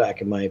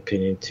throwback, in my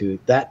opinion, to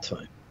that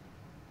time,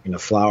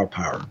 flower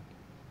power.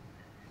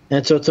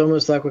 And so it's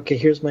almost like, okay,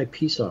 here's my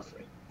peace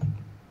offering.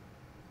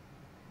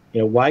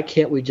 Why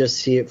can't we just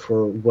see it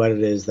for what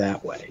it is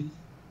that way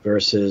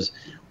versus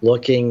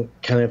looking,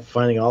 kind of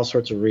finding all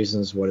sorts of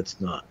reasons what it's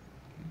not?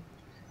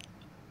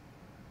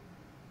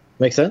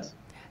 Make sense?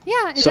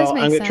 Yeah, it does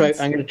make sense.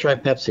 I'm going to try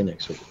Pepsi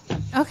next week.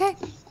 Okay.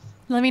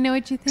 Let me know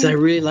what you think. Because I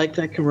really like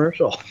that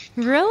commercial.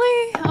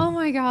 Really? Oh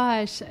my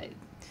gosh.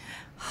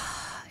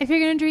 If you're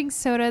going to drink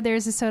soda,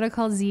 there's a soda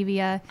called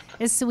Zevia.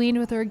 It's sweetened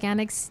with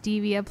organic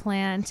stevia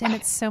plant, and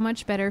it's so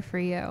much better for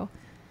you.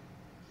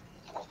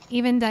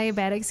 Even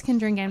diabetics can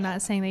drink it. I'm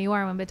not saying that you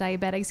are one, but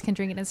diabetics can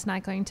drink it. And it's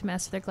not going to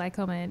mess with their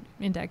glycemic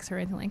index or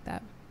anything like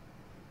that.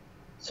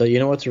 So you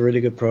know what's a really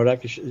good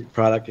product? You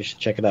should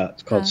check it out.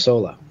 It's called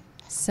Sola.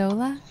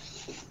 Sola?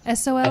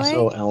 S-O-L-A?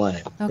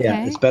 S-O-L-A. Okay.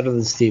 Yeah, it's better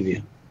than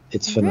stevia.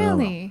 It's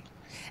phenomenal. Really?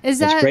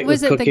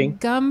 Was it cooking. The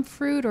gum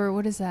fruit, or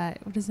what is that?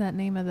 What is that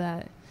name of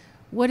that?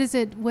 What is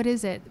it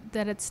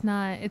that it's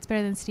not, it's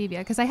better than stevia?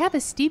 Because I have a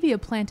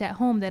stevia plant at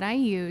home that I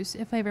use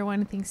if I ever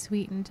want anything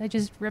sweetened. I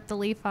just rip the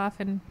leaf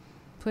off and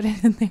put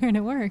it in there and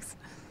it works.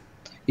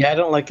 Yeah, I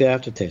don't like the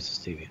aftertaste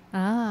of stevia.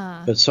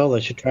 Ah. But Sola,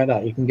 you should try it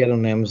out. You can get it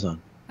on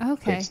Amazon.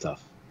 Okay. Good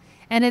stuff.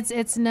 And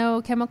it's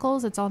no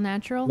chemicals? It's all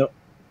natural? Nope.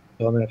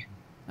 All natural.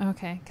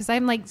 Okay. Because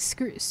I'm like,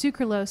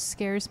 sucralose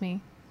scares me.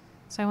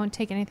 So I won't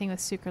take anything with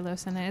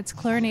sucralose in it. It's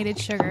chlorinated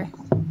sugar.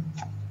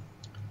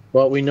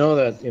 Well, we know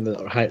that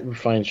high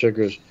refined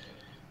sugars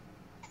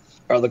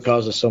are the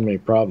cause of so many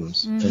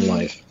problems in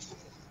life.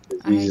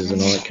 Diseases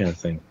and all that kind of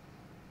thing.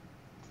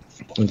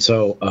 And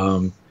so,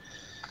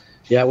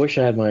 I wish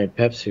I had my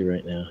Pepsi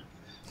right now.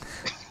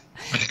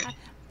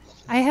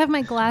 I have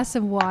my glass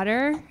of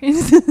water.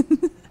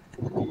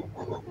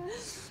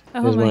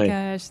 Oh my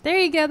gosh. There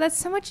you go. That's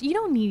so much. You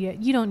don't need it.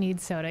 You don't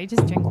need soda. You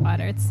just drink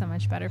water. It's so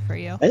much better for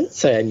you. I didn't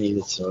say I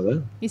needed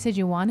soda. You said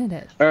you wanted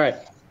it. All right.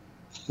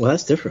 Well,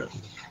 that's different.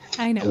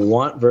 I know.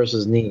 Want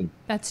versus need.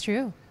 That's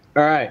true.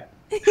 All right.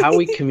 How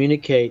we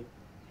communicate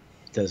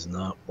does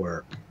not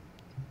work.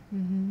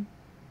 Mm-hmm.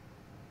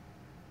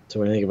 So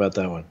what do you think about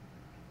that one?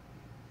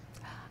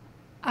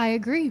 I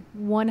agree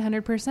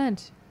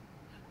 100%.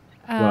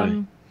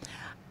 Why?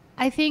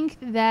 I think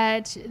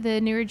that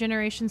the newer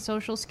generation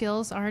social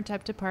skills aren't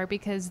up to par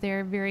because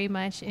they're very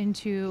much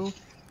into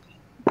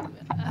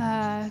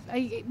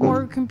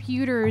more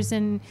computers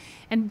and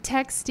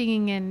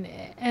texting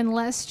and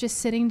less just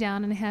sitting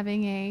down and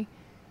having a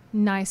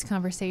nice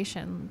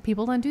conversation.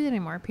 People don't do that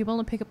anymore. People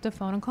don't pick up the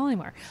phone and call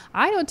anymore.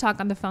 I don't talk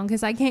on the phone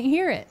because I can't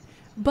hear it.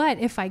 But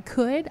if I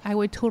could, I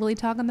would totally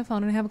talk on the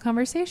phone and have a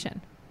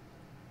conversation.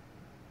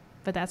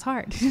 But that's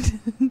hard.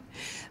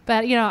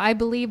 But, I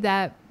believe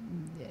that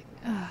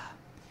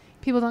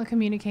people don't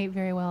communicate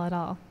very well at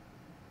all.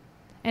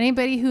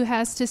 Anybody who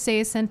has to say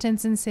a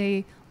sentence and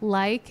say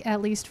like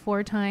at least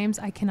 4 times,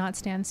 I cannot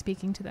stand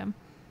speaking to them.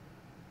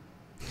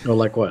 Oh,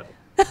 like what?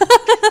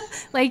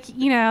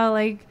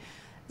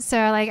 So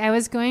I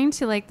was going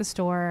to the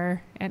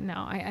store and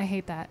no, I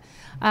hate that.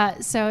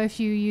 So if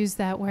you use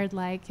that word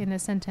like in a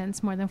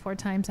sentence more than 4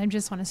 times, I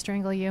just want to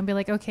strangle you and be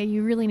like, okay,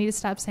 you really need to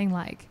stop saying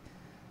like.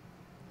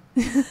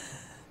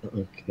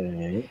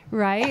 Okay.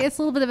 Right? It's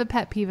a little bit of a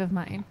pet peeve of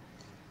mine.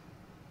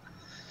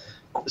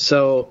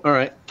 So, all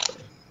right.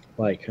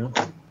 Like, huh?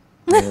 I'm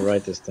going to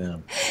write this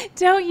down.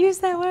 Don't use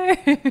that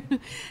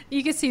word.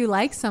 You can say you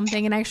like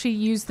something and actually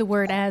use the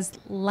word as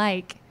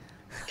like.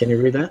 Can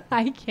you read that?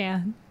 I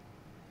can.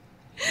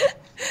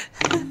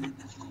 I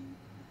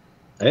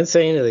didn't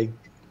say anything.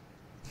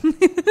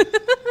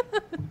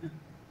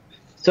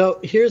 So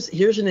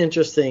here's an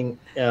interesting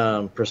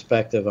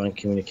perspective on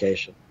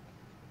communication.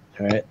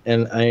 All right,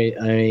 and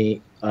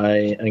I'm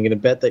going to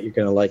bet that you're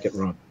going to like it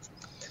wrong.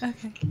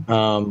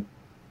 Okay.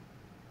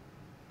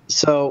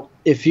 So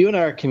if you and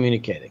I are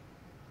communicating,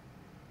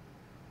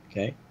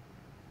 okay,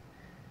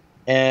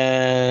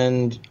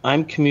 and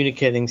I'm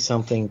communicating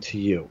something to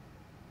you,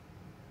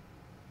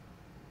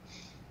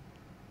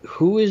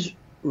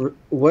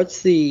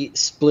 what's the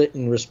split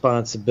in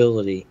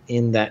responsibility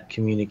in that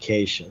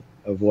communication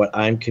of what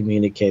I'm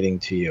communicating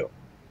to you?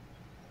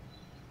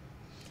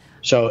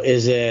 So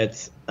is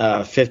it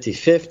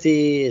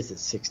 50-50? Is it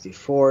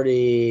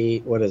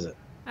 60-40? What is it?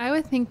 I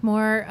would think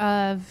more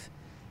of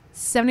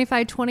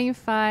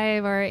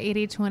 75-25 or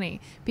 80-20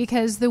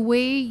 because the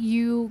way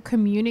you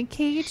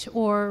communicate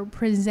or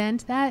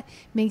present that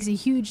makes a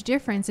huge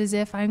difference as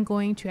if I'm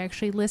going to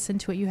actually listen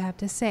to what you have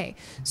to say.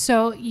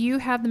 So you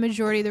have the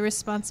majority of the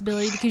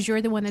responsibility because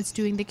you're the one that's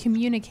doing the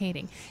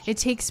communicating. It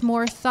takes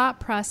more thought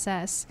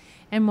process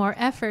and more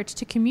effort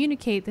to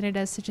communicate than it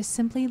does to just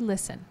simply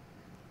listen,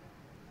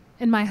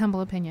 in my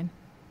humble opinion.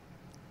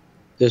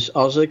 Dus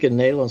als ik in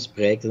Nederlands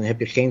spreek, dan heb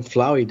je geen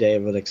flauw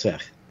idee wat ik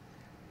zeg.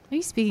 Are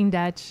you speaking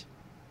Dutch?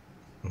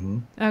 Mm-hmm.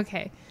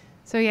 Okay.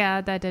 So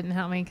yeah, that didn't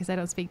help me because I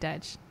don't speak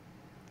Dutch.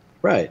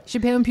 Right. Je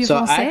parle un peu So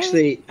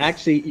français?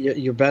 actually,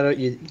 you're better.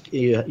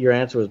 Your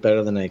answer was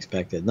better than I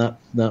expected.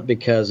 Not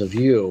because of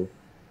you,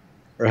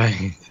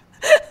 right?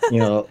 You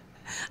know.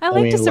 I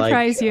like to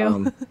surprise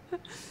you.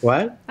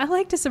 What? I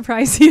like to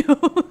surprise you.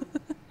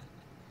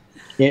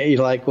 Yeah, you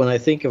like when I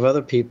think of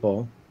other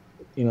people,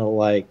 you know,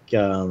 like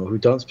who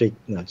don't speak.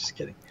 No, just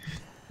kidding.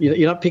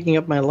 You're not picking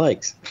up my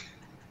likes.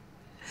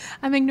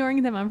 I'm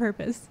ignoring them on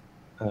purpose.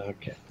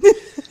 Okay.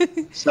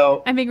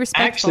 So I'm being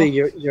respectful.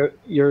 Actually,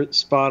 you're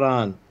spot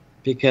on,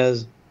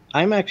 because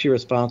I'm actually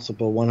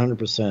responsible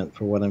 100%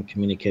 for what I'm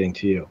communicating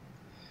to you.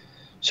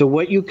 So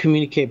what you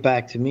communicate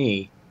back to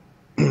me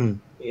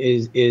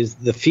is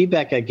the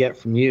feedback I get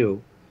from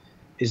you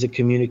is a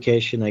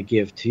communication I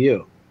give to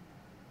you.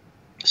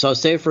 So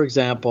say, for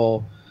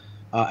example,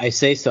 I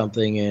say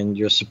something and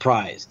you're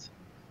surprised,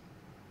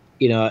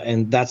 you know,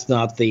 and that's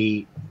not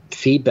the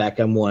feedback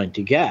I'm wanting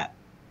to get.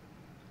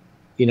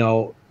 You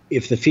know,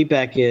 if the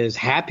feedback is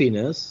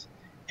happiness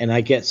and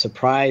I get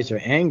surprise or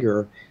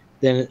anger,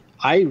 then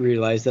I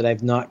realize that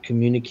I've not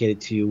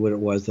communicated to you what it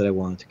was that I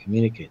wanted to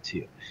communicate to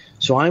you.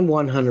 So I'm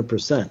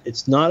 100%.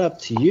 It's not up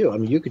to you. I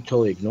mean, you could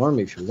totally ignore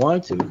me if you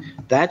want to.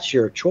 That's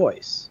your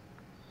choice,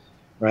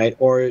 right?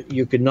 Or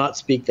you could not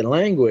speak the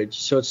language,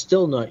 so it's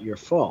still not your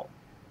fault,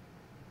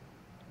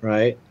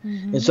 right?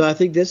 Mm-hmm. And so I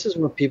think this is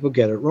where people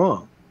get it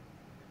wrong,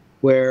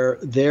 where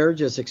they're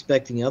just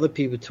expecting other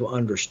people to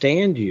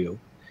understand you.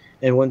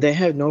 And when they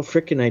have no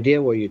freaking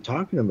idea what you're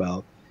talking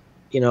about,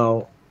 you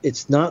know,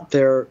 it's not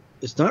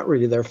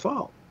really their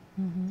fault,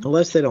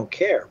 unless they don't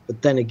care.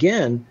 But then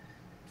again,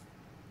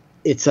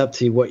 it's up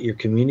to what you're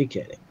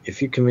communicating.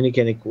 If you're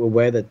communicating a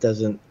way that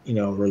doesn't, you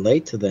know,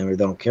 relate to them or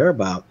don't care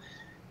about,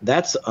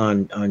 that's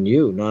on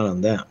you, not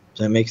on them.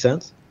 Does that make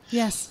sense?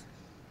 Yes.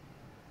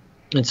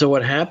 And so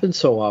what happens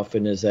so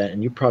often is that,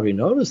 and you probably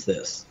notice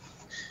this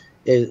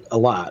is a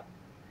lot,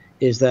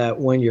 is that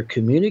when you're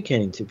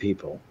communicating to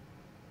people,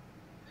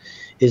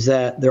 is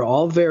that they're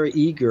all very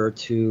eager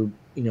to,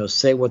 you know,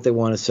 say what they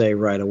want to say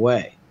right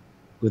away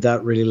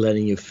without really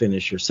letting you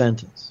finish your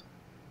sentence.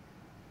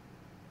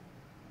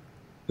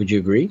 Would you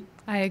agree?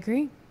 I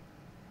agree.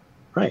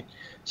 Right.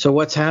 So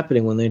what's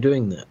happening when they're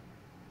doing that?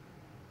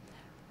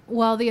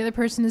 Well, the other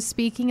person is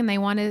speaking and they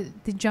want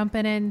to jump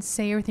in and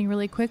say everything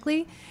really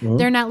quickly. Mm-hmm.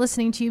 They're not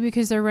listening to you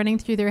because they're running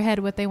through their head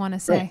what they want to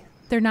say. Right.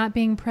 They're not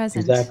being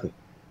present.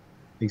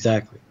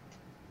 Exactly.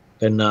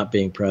 They're not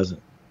being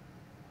present.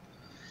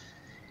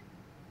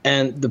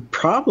 And the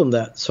problem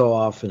that so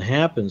often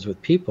happens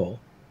with people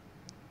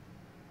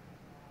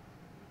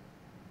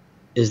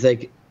is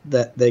that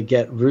they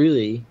get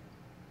really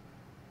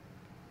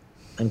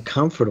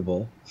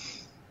uncomfortable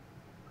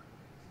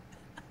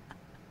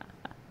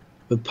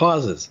with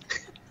pauses.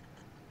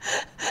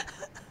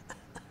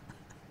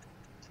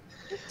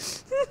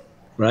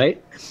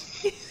 Right?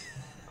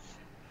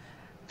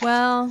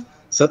 Well,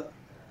 so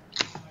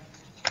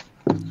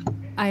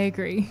I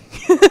agree.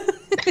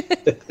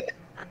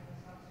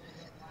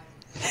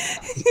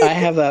 I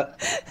have that.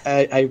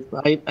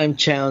 I'm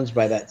challenged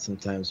by that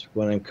sometimes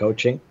when I'm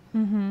coaching.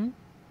 Mm-hmm.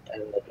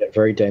 And I get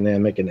very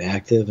dynamic and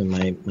active, and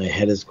my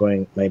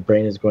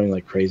brain is going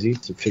like crazy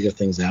to figure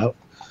things out.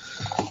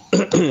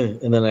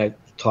 And then I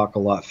talk a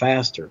lot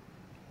faster.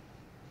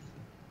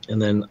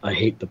 And then I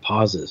hate the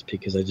pauses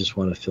because I just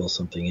want to fill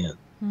something in.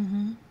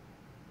 Mm-hmm.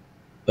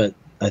 But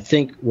I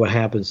think what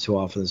happens too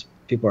often is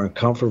people are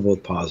uncomfortable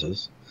with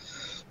pauses.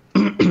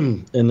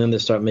 And then they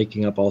start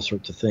making up all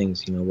sorts of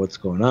things, you know, what's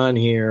going on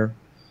here,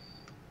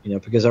 you know,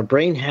 because our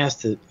brain has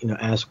to, you know,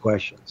 ask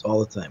questions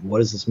all the time. What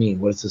does this mean?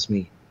 What does this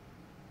mean?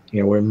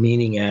 You know, we're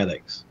meaning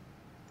addicts.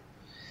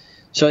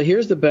 So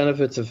here's the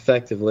benefits of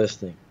effective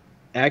listening: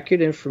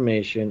 accurate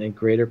information and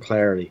greater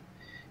clarity,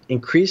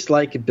 increased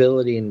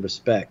likability and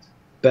respect,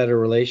 better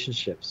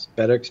relationships,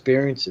 better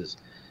experiences,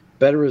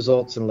 better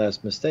results, and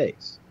less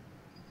mistakes.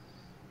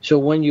 So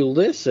when you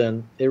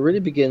listen, it really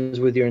begins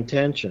with your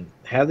intention.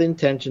 Have the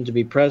intention to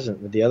be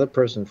present with the other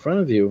person in front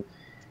of you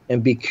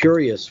and be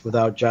curious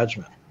without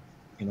judgment.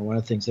 You know, one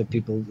of the things that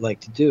people like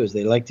to do is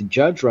they like to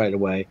judge right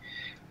away.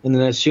 And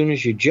then as soon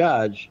as you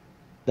judge,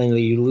 then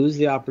you lose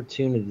the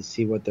opportunity to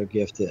see what their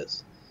gift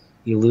is.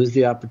 You lose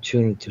the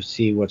opportunity to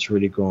see what's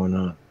really going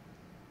on.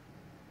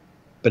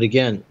 But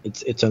again,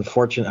 it's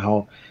unfortunate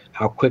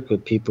how quickly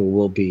people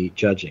will be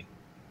judging.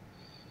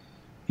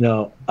 You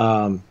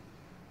know,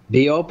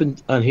 be open.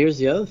 And here's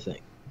the other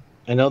thing.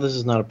 I know this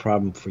is not a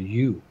problem for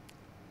you,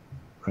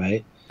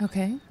 right?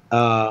 Okay.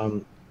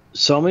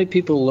 So many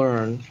people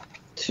learn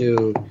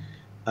to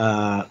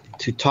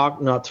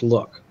talk, not to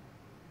look.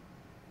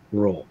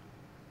 Rule.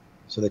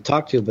 So they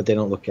talk to you, but they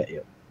don't look at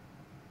you.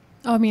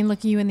 Oh, I mean,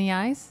 look you in the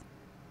eyes?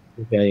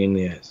 Look at you in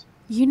the eyes.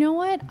 You know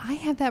what? I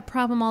have that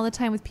problem all the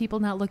time with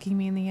people not looking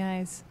me in the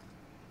eyes.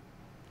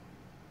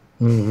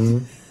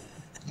 Mm-hmm.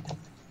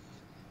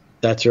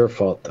 That's your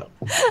fault, though.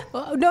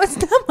 Well, no, it's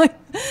not my...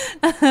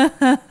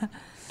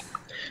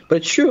 But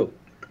it's true.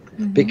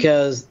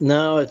 Because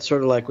now it's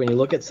sort of like when you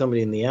look at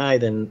somebody in the eye,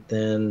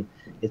 then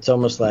it's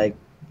almost like,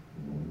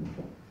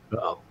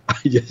 oh, I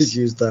just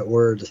used that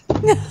word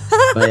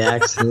by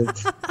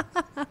accident.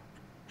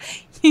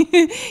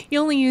 You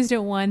only used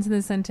it once in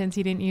the sentence.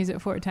 You didn't use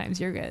it 4 times.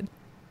 You're good.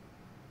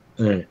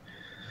 All right.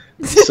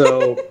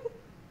 So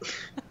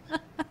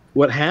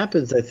what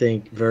happens, I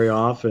think, very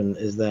often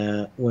is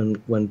that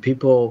when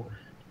people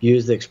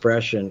use the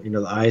expression,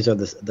 the eyes are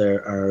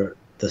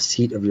the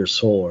seat of your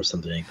soul or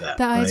something like that.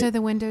 The eyes are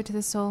the window to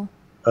the soul.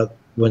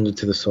 Window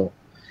to the soul.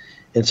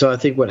 And so I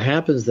think what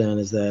happens then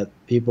is that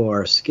people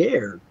are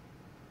scared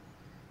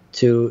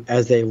to,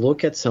 as they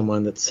look at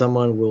someone, that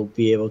someone will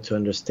be able to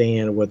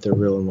understand what their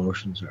real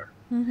emotions are.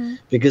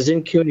 Because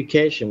in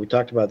communication, we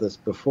talked about this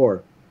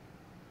before.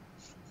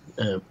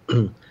 I'm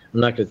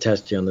not going to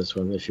test you on this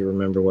one. If you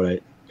remember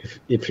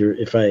if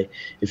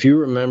you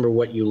remember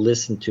what you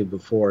listened to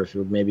before,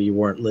 maybe you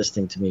weren't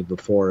listening to me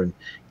before and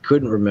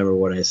couldn't remember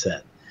what I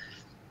said.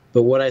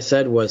 But what I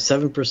said was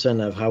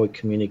 7% of how we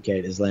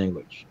communicate is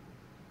language.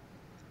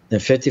 Then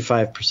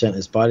 55%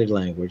 is body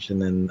language,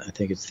 and then I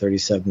think it's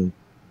 37%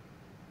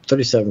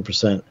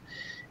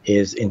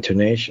 is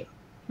intonation.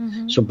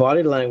 So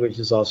body language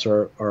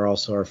are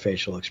also our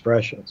facial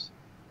expressions.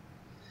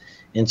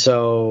 And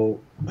so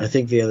I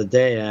think the other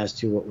day I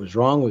asked you what was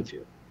wrong with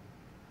you,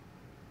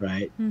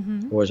 right?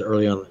 It was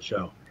early on in the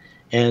show.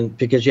 And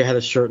because you had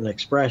a certain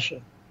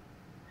expression.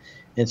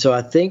 And so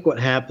I think what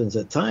happens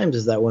at times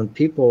is that when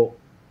people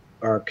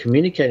are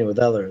communicating with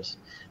others,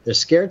 they're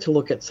scared to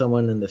look at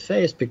someone in the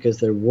face because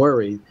they're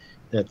worried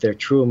that their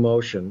true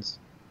emotions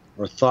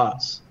or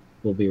thoughts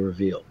will be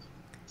revealed.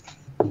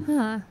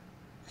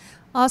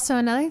 Also,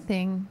 another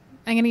thing,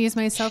 I'm going to use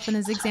myself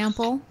as an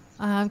example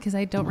because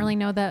I don't really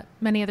know that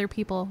many other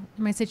people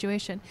in my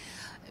situation.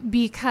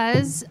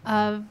 Because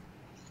of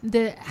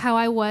how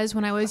I was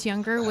when I was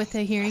younger with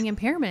a hearing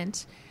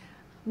impairment,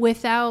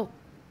 without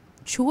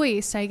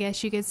choice, I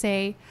guess you could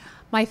say,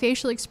 my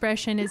facial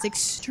expression is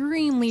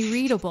extremely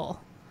readable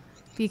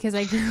because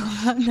I grew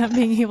up not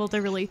being able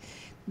to really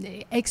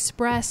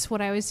express what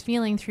I was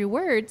feeling through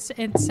words.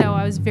 And so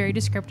I was very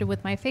descriptive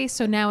with my face.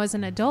 So now as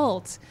an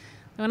adult,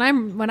 when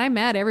I'm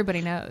mad,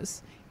 everybody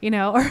knows,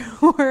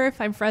 or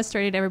if I'm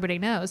frustrated, everybody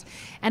knows.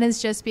 And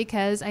it's just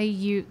because I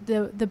use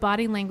the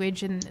body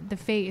language and the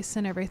face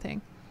and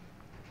everything.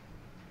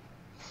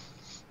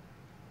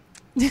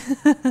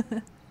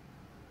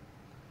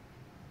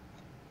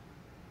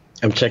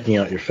 I'm checking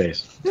out your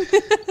face.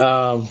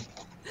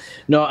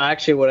 No,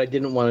 actually, what I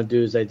didn't want to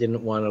do is I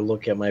didn't want to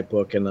look at my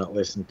book and not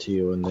listen to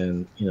you and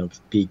then,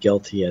 be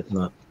guilty at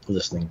not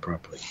listening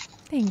properly.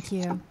 Thank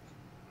you.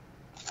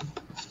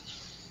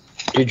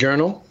 Do you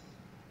journal?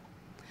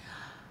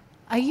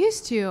 I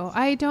used to.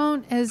 I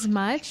don't as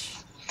much.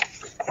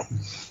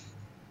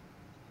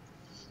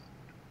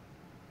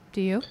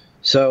 Do you?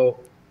 So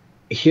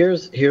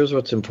here's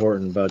what's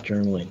important about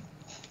journaling.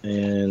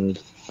 And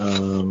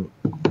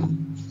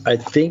I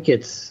think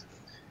it's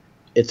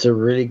a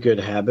really good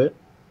habit.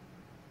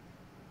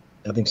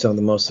 I think some of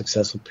the most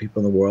successful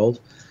people in the world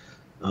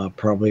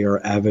probably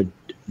are avid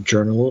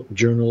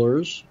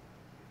journalers.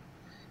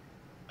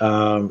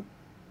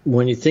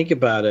 When you think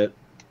about it,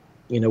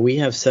 we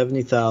have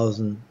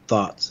 70,000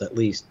 thoughts at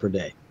least per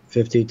day,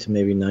 50 to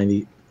maybe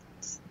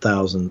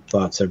 90,000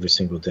 thoughts every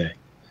single day.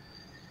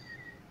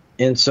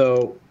 And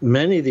so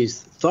many of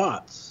these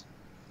thoughts,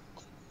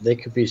 they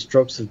could be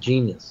strokes of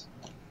genius.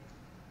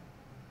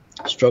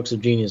 Strokes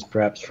of genius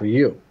perhaps for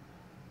you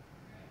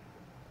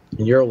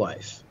in your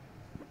life.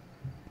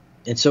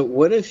 And so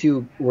what if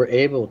you were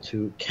able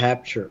to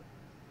capture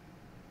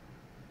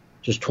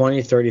just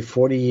 20, 30,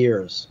 40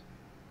 years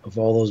of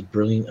all those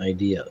brilliant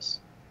ideas?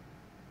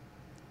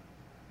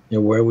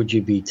 Where would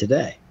you be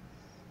today?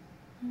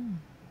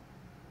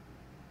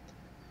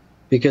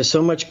 Because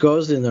so much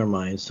goes in their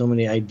minds, so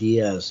many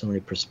ideas, so many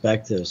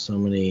perspectives, so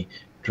many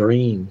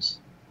dreams.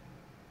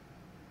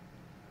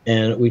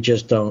 And we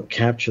just don't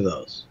capture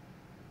those.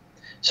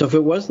 So if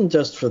it wasn't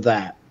just for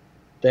that,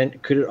 then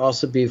could it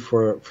also be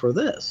for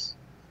this?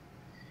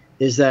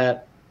 Is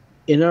that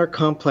in our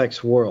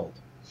complex world,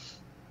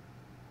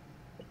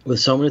 with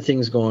so many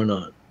things going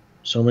on,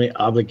 so many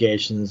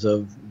obligations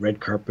of red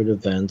carpet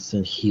events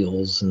and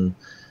heels and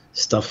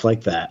stuff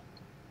like that,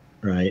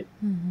 right?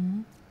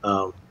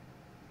 You're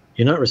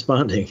not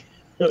responding.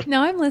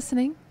 No, I'm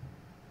listening.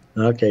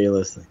 Okay, you're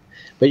listening.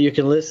 But you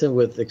can listen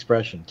with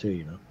expression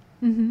too,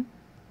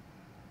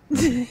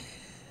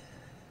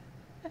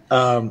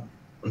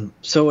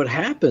 So what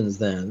happens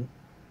then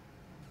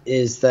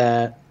is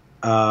that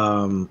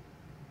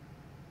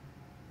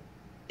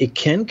it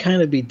can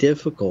kind of be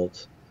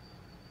difficult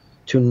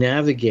to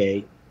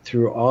navigate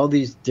through all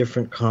these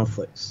different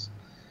conflicts,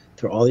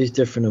 through all these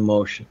different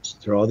emotions,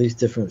 through all these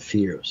different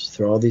fears,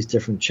 through all these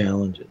different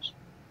challenges.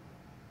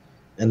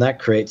 And that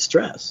creates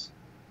stress.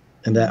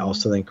 And that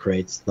also then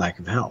creates lack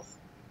of health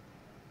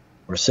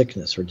or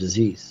sickness or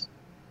disease.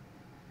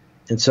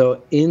 And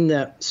so in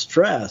that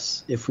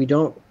stress, if we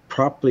don't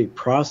properly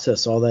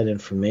process all that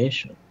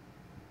information,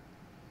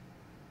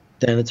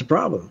 then it's a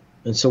problem.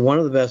 And so one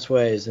of the best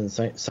ways, and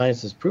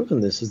science has proven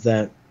this, is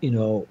that,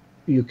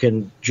 you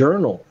can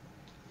journal,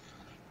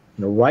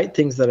 write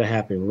things that are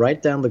happening,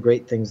 write down the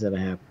great things that are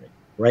happening,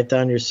 write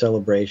down your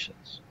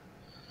celebrations.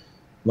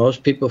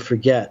 Most people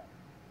forget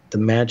the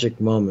magic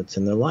moments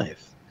in their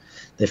life.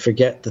 They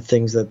forget the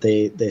things that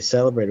they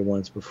celebrated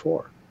once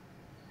before.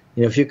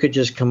 If you could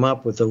just come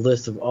up with a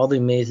list of all the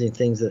amazing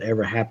things that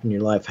ever happened in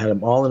your life, had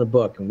them all in a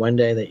book, and one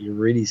day that you're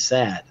really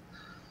sad,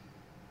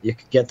 you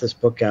could get this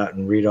book out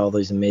and read all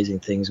these amazing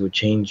things. It would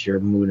change your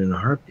mood in a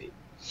heartbeat.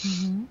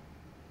 Mm-hmm.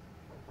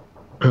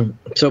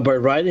 So by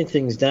writing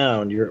things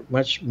down, you're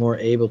much more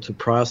able to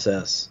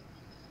process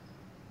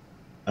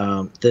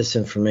this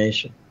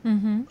information.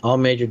 Mm-hmm. All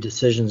major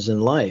decisions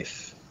in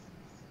life,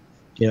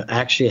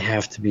 actually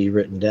have to be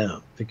written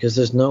down, because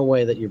there's no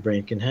way that your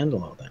brain can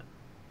handle all that.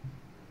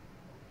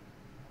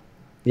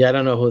 Yeah, I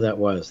don't know who that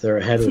was. Their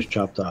head was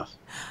chopped off.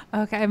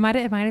 Okay, it might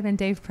have been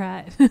Dave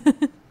Pratt.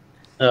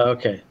 Oh,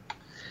 okay.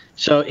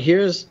 So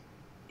here's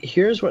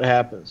what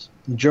happens.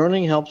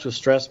 Journaling helps with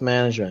stress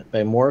management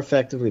by more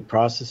effectively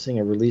processing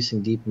and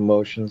releasing deep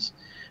emotions,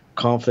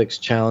 conflicts,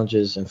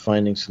 challenges, and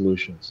finding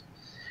solutions.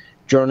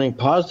 Journaling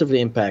positively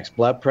impacts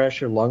blood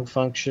pressure, lung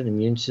function,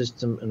 immune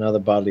system, and other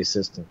bodily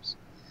systems.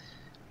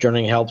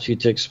 Journaling helps you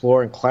to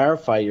explore and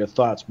clarify your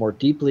thoughts more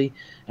deeply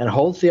and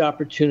holds the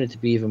opportunity to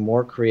be even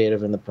more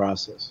creative in the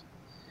process.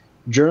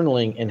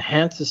 Journaling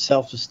enhances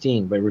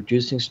self-esteem by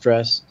reducing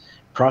stress,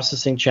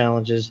 processing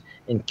challenges,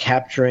 and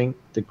capturing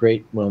the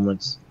great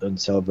moments in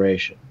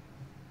celebration.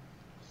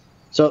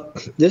 So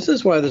this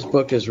is why this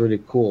book is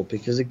really cool,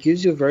 because it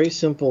gives you very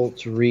simple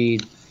to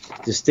read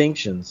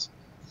distinctions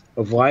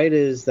of why it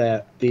is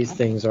that these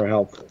things are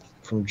helpful.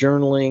 From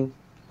journaling,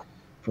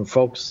 from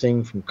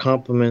focusing, from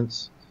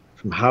compliments,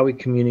 from how we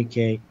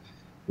communicate,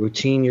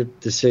 routine your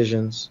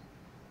decisions,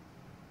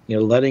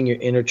 letting your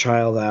inner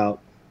child out,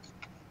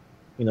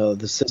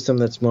 the system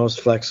that's most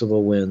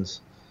flexible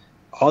wins,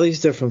 all these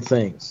different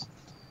things.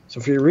 So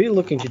if you're really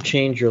looking to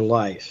change your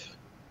life,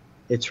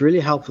 it's really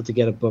helpful to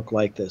get a book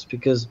like this,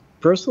 because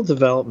personal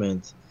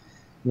development,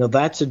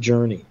 that's a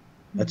journey.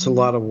 That's a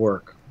lot of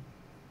work.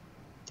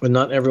 And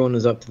not everyone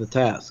is up to the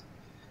task,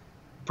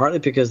 partly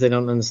because they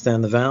don't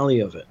understand the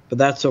value of it, but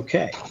that's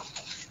okay.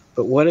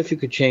 But what if you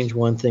could change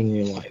one thing in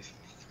your life?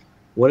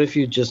 What if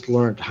you just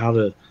learned how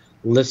to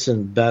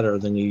listen better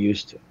than you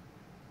used to?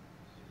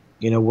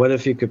 What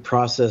if you could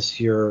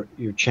process your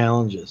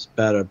challenges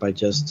better by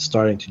just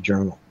starting to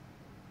journal?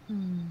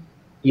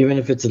 Even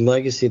if it's a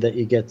legacy that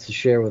you get to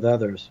share with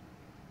others,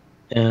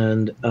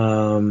 and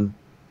a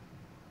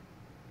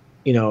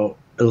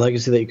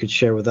legacy that you could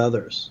share with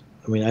others.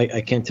 I mean,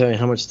 I can't tell you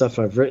how much stuff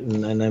I've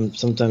written, and I'm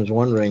sometimes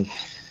wondering,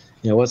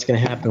 what's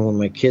going to happen when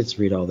my kids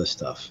read all this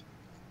stuff.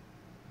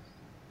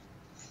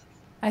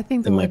 I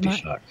think they might be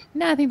shocked.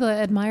 No, I think they'll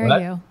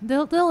admire you.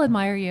 They'll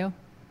admire you.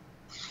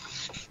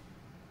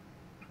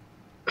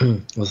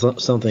 Well,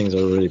 some things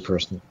are really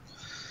personal.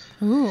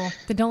 Ooh,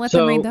 then don't let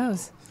them read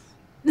those.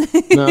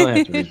 No, I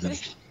have to read them.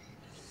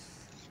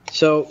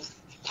 So,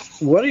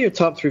 what are your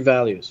top 3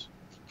 values?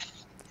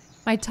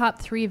 My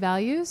top 3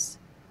 values?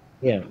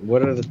 Yeah,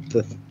 what are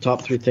the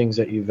top 3 things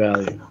that you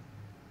value?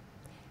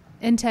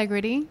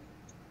 Integrity.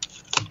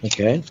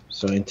 Okay,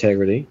 so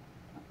integrity.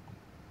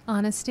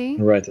 Honesty.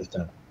 I'll write this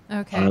down.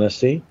 Okay.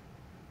 Honesty.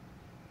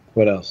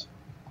 What else?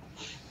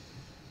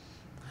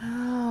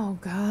 Oh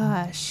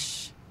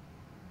gosh.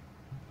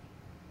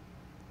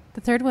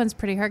 The third one's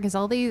pretty hard because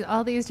all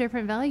these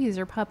different values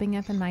are popping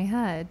up in my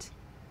head.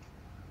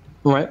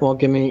 All right. Well,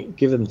 give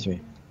them to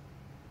me.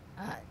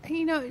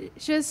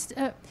 Just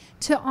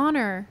to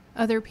honor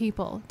other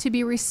people, to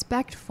be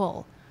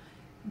respectful,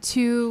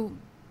 to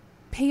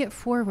pay it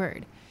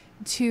forward,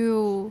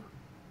 to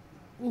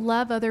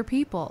love other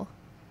people,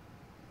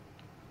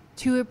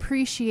 to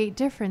appreciate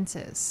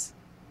differences,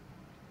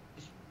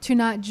 to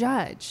not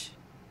judge,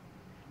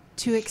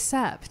 to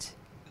accept.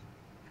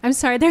 I'm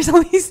sorry,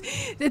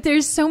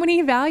 there's so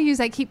many values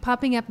that keep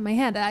popping up in my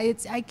head.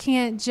 I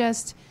can't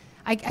just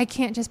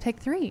pick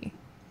 3.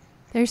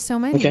 There's so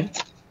many. Okay.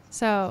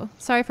 So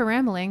sorry for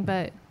rambling,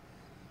 but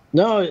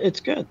no,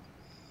 it's good.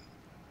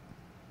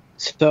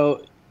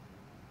 So,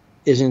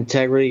 is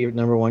integrity your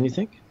number 1? You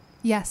think?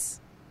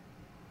 Yes.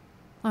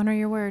 Honor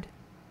your word.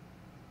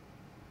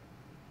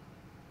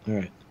 All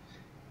right.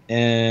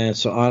 And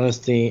so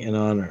honesty and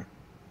honor.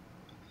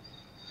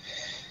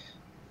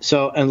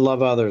 So, and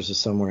love others is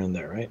somewhere in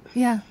there, right?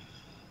 Yeah.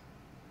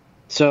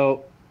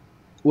 So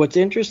what's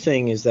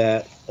interesting is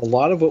that a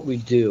lot of what we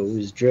do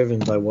is driven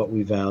by what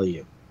we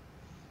value.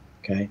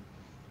 Okay.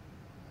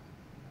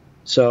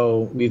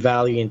 So we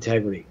value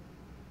integrity.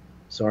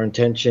 So our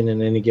intention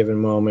in any given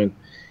moment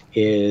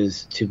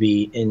is to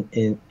be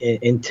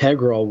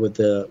integral with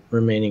the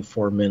remaining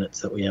 4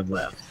 minutes that we have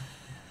left.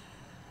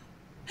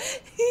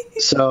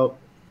 So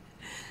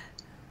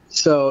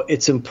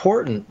it's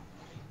important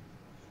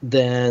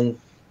then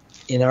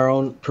in our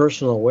own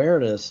personal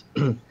awareness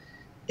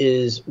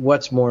is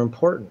what's more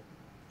important.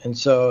 And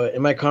so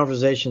in my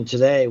conversation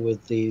today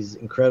with these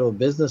incredible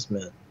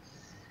businessmen,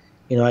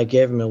 I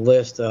gave him a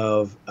list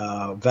of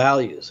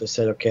values. I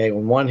said, okay,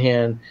 on one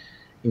hand,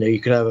 you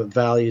could have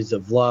values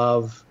of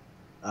love,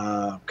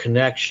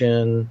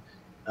 connection,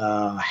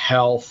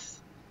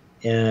 health,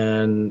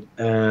 and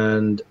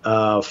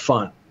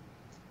fun.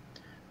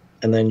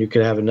 And then you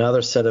could have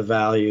another set of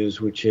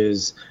values, which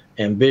is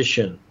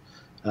ambition,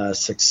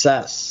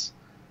 success,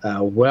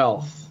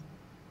 wealth,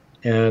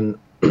 and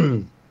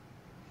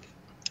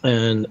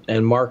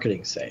and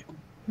marketing, say.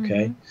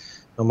 Okay,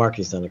 well,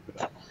 marketing's not a good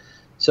one.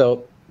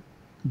 So,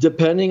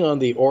 depending on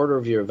the order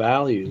of your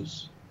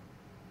values,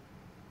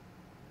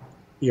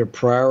 your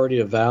priority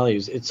of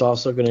values, it's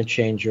also going to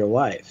change your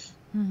life.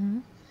 Mm-hmm.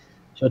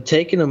 So,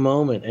 taking a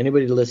moment,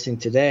 anybody listening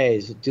today,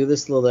 is do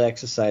this little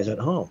exercise at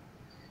home.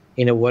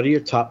 What are your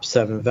top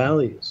 7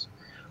 values?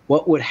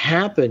 What would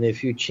happen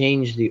if you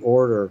change the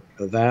order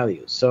of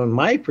values? So, in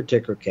my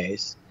particular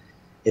case,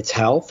 it's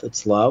health,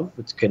 it's love,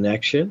 it's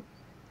connection,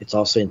 it's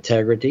also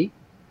integrity,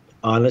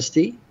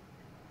 honesty,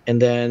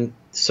 and then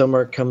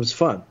somewhere comes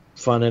fun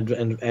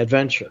and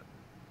adventure,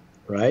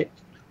 right?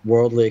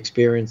 Worldly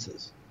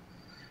experiences.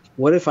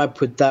 What if I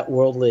put that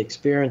worldly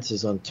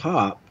experiences on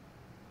top,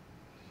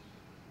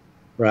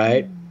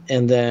 right?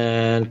 And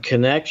then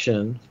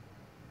connection,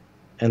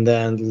 and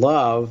then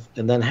love,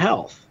 and then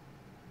health.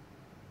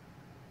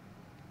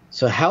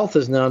 So health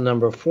is now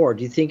number 4.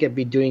 Do you think I'd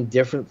be doing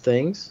different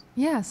things?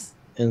 Yes.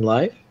 In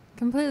life?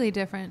 Completely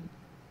different.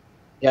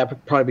 Yeah,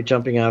 I'd probably be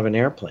jumping out of an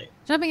airplane.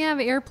 Jumping out of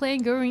an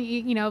airplane,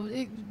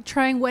 going,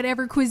 trying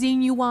whatever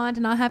cuisine you want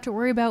and not have to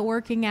worry about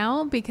working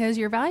out, because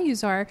your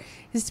values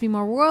is to be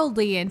more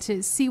worldly and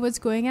to see what's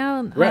going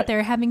on out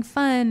there, having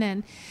fun,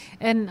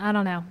 and I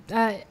don't know.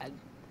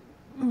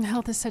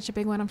 Health is such a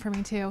big one for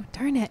me too.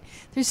 Darn it.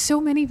 There's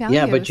so many values.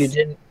 Yeah, but you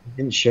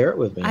didn't share it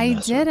with me. I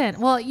didn't.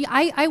 Well,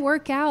 I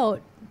work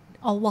out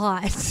a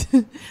lot.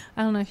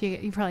 I don't know if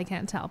you probably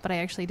can't tell, but I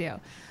actually do.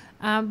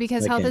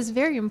 Because health is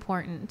very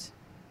important.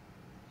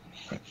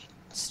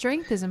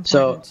 Strength is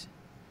important.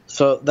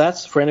 So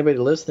that's for anybody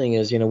listening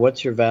is,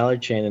 what's your value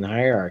chain and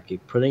hierarchy?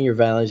 Putting your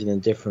values in a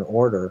different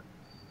order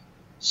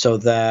so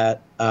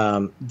that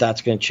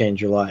that's going to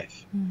change your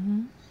life.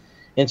 Mm-hmm.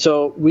 And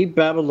so we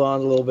babbled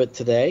on a little bit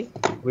today.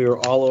 We were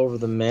all over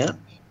the map.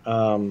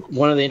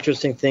 One of the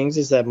interesting things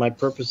is that my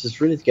purpose is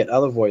really to get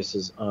other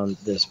voices on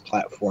this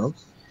platform.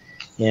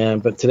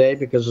 But today,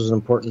 because it was an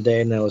important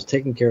day and I was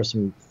taking care of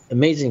some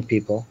amazing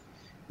people,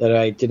 that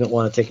I didn't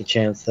want to take a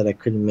chance that I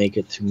couldn't make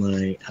it to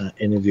my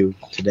interview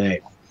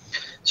today.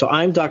 So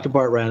I'm Dr.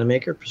 Bart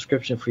Rademacher,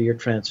 Prescription for Your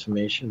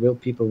Transformation, real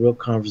people, real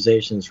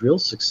conversations, real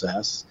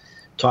success,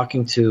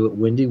 talking to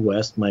Wendy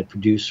West, my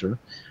producer.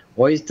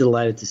 Always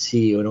delighted to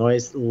see you and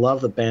always love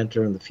the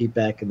banter and the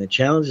feedback and the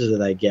challenges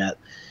that I get,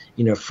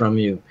 from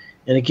you.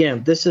 And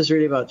again, this is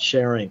really about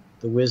sharing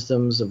the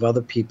wisdoms of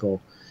other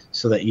people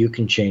so that you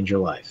can change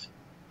your life.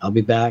 I'll be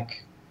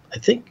back, I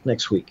think,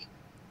 next week.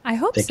 I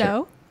hope so.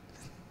 Care.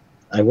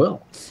 I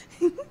will.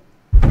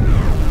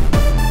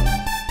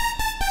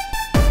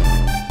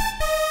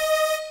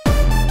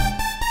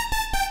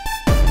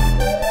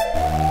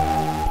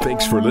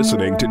 Thanks for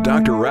listening to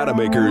Dr.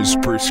 Rademacher's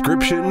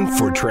Prescription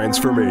for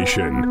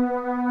Transformation.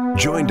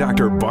 Join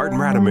Dr. Bart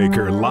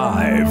Rademacher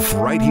live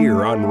right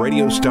here on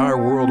Radio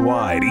Star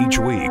Worldwide each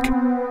week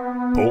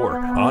or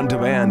on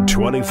demand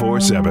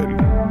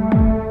 24/7.